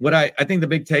what I think the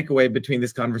big takeaway between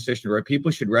this conversation, where people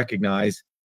should recognize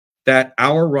that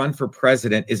our run for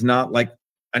president is not like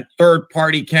a third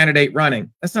party candidate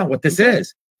running. That's not what this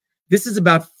is. This is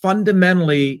about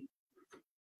fundamentally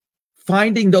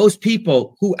finding those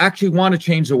people who actually want to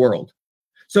change the world.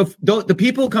 So if the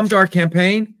people who come to our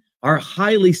campaign are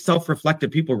highly self-reflective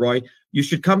people, Roy. You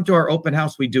should come to our open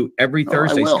house we do every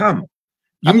Thursday. Come.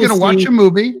 I'm going to watch a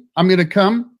movie. I'm going to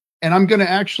come. And I'm going to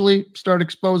actually start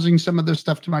exposing some of this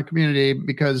stuff to my community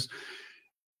because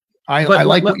I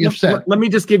like what you've said. Let me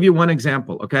just give you one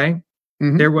example, okay?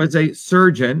 There was a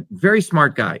surgeon, very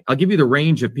smart guy. I'll give you the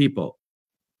range of people.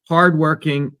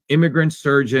 Hardworking immigrant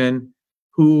surgeon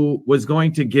who was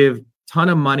going to give ton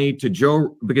of money to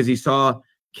Joe because he saw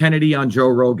Kennedy on Joe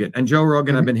Rogan. And Joe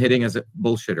Rogan I've been hitting as a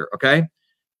bullshitter, okay?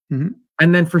 And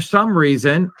then for some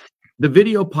reason, the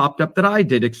video popped up that I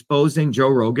did exposing Joe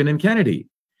Rogan and Kennedy.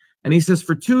 And he says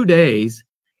for 2 days,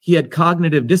 he had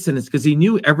cognitive dissonance because he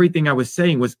knew everything I was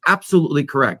saying was absolutely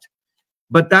correct.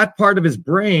 But that part of his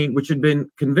brain, which had been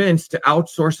convinced to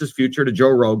outsource his future to Joe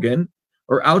Rogan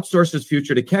or outsource his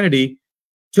future to Kennedy,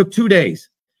 took 2 days.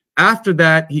 After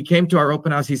that, he came to our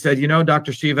open house. He said,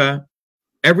 Dr. Shiva,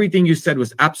 everything you said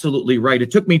was absolutely right. It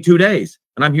took me 2 days,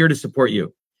 and I'm here to support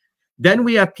you. Then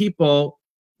we have people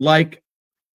like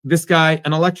this guy,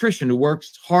 an electrician who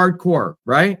works hardcore,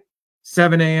 right?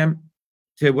 7 a.m.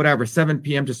 to 7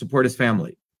 p.m. to support his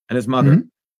family and his mother.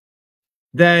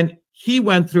 Then he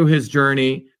went through his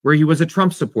journey where he was a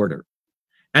Trump supporter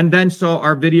and then saw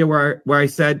our video where I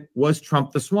said, was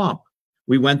Trump the swamp?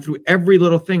 We went through every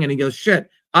little thing and he goes, shit,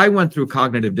 I went through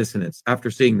cognitive dissonance after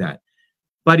seeing that.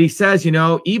 But he says,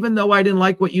 even though I didn't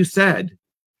like what you said,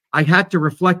 I had to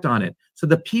reflect on it. So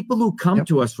the people who come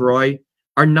to us, Roy,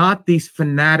 are not these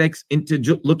fanatics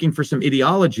into looking for some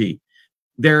ideology.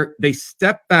 They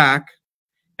step back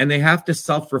and they have to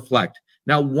self-reflect.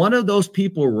 Now, one of those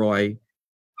people, Roy,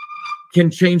 can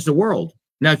change the world.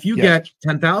 Now, if you get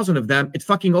 10,000 of them, it's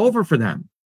fucking over for them.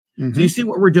 So you see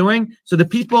what we're doing? So the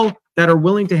people that are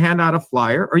willing to hand out a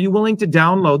flyer, are you willing to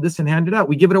download this and hand it out?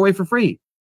 We give it away for free.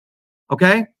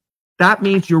 Okay? That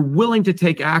means you're willing to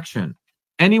take action.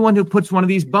 Anyone who puts one of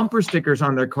these bumper stickers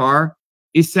on their car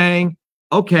is saying,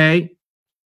 okay,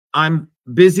 I'm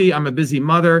busy. I'm a busy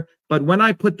mother. But when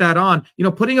I put that on,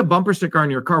 putting a bumper sticker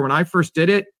on your car, when I first did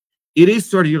it, it is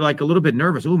sort of, you're like a little bit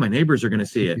nervous. Oh, my neighbors are going to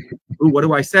see it. Ooh, what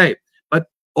do I say? But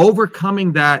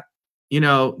overcoming that,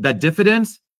 that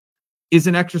diffidence is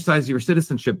an exercise of your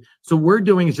citizenship. So we're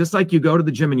doing is just like you go to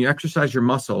the gym and you exercise your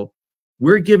muscle.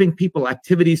 We're giving people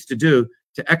activities to do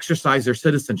to exercise their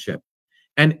citizenship.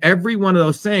 And every one of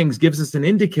those things gives us an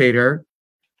indicator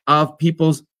of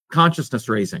people's consciousness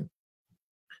raising.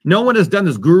 No one has done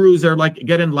this. Gurus are like,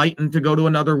 get enlightened to go to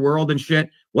another world and shit.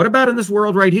 What about in this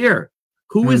world right here?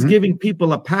 Who is giving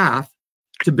people a path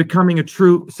to becoming a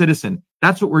true citizen?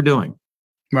 That's what we're doing.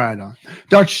 Right on.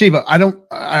 Dr. Shiva,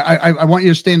 I want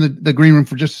you to stay in the green room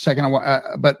for just a second.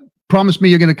 But promise me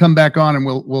you're going to come back on and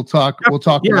we'll talk. We'll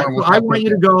talk more. And I want you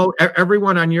to go,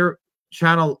 everyone on your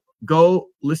channel, go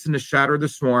listen to Shatter the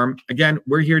Swarm. Again,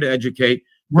 we're here to educate.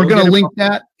 We're going to link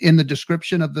that in the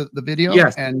description of the video.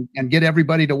 Yes. and get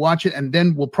everybody to watch it. And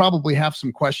then we'll probably have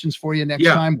some questions for you next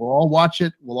time. We'll all watch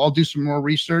it. We'll all do some more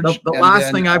research. The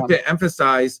last thing I have to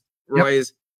emphasize, Roy,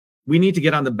 is we need to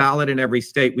get on the ballot in every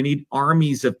state. We need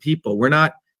armies of people. We're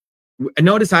not,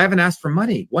 notice I haven't asked for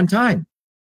money one time.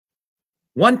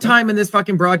 One time in this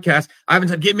fucking broadcast, I haven't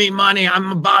said, give me money.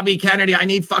 I'm a Bobby Kennedy. I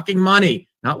need fucking money.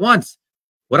 Not once.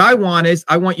 What I want is,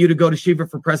 I want you to go to Shiva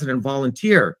for President and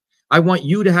volunteer. I want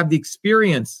you to have the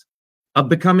experience of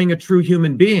becoming a true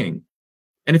human being.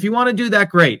 And if you want to do that,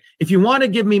 great. If you want to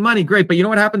give me money, great. But you know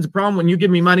what happens? The problem when you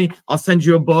give me money, I'll send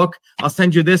you a book. I'll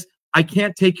send you this. I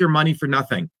can't take your money for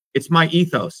nothing. It's my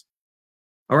ethos.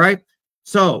 All right.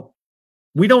 So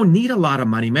we don't need a lot of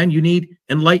money, man. You need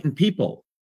enlightened people.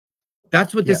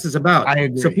 That's what this is about. I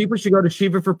agree. So people should go to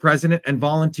Shiva for President and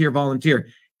volunteer.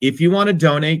 If you want to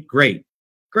donate, great.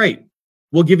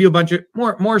 We'll give you a bunch of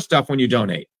more stuff when you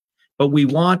donate. But we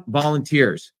want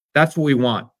volunteers. That's what we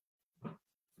want.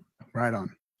 Right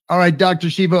on. All right, Dr.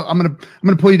 Shiva, I'm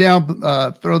gonna pull you down.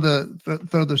 Throw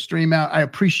the stream out. I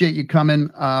appreciate you coming.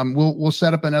 We'll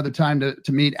set up another time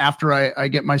to meet after I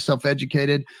get myself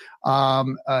educated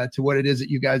to what it is that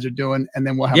you guys are doing, and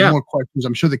then we'll have more questions.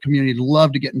 I'm sure the community would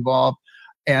love to get involved.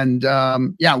 And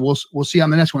we'll see you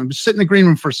on the next one. Just sit in the green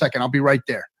room for a second. I'll be right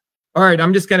there. All right,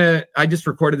 I just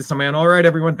recorded this on my own. All right,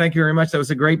 everyone, thank you very much. That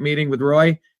was a great meeting with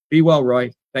Roy. Be well,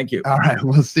 Roy. Thank you. All right,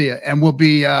 we'll see you, and we'll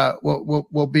be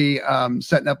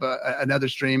setting up another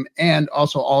stream, and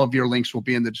also all of your links will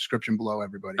be in the description below.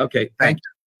 Everybody. Okay. Thank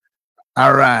you.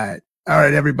 All right,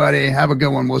 everybody. Have a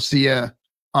good one. We'll see you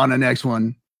on the next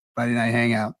one. Friday Night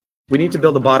Hangout. We need to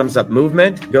build a bottoms-up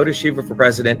movement. Go to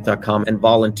ShivaForPresident.com and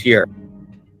volunteer.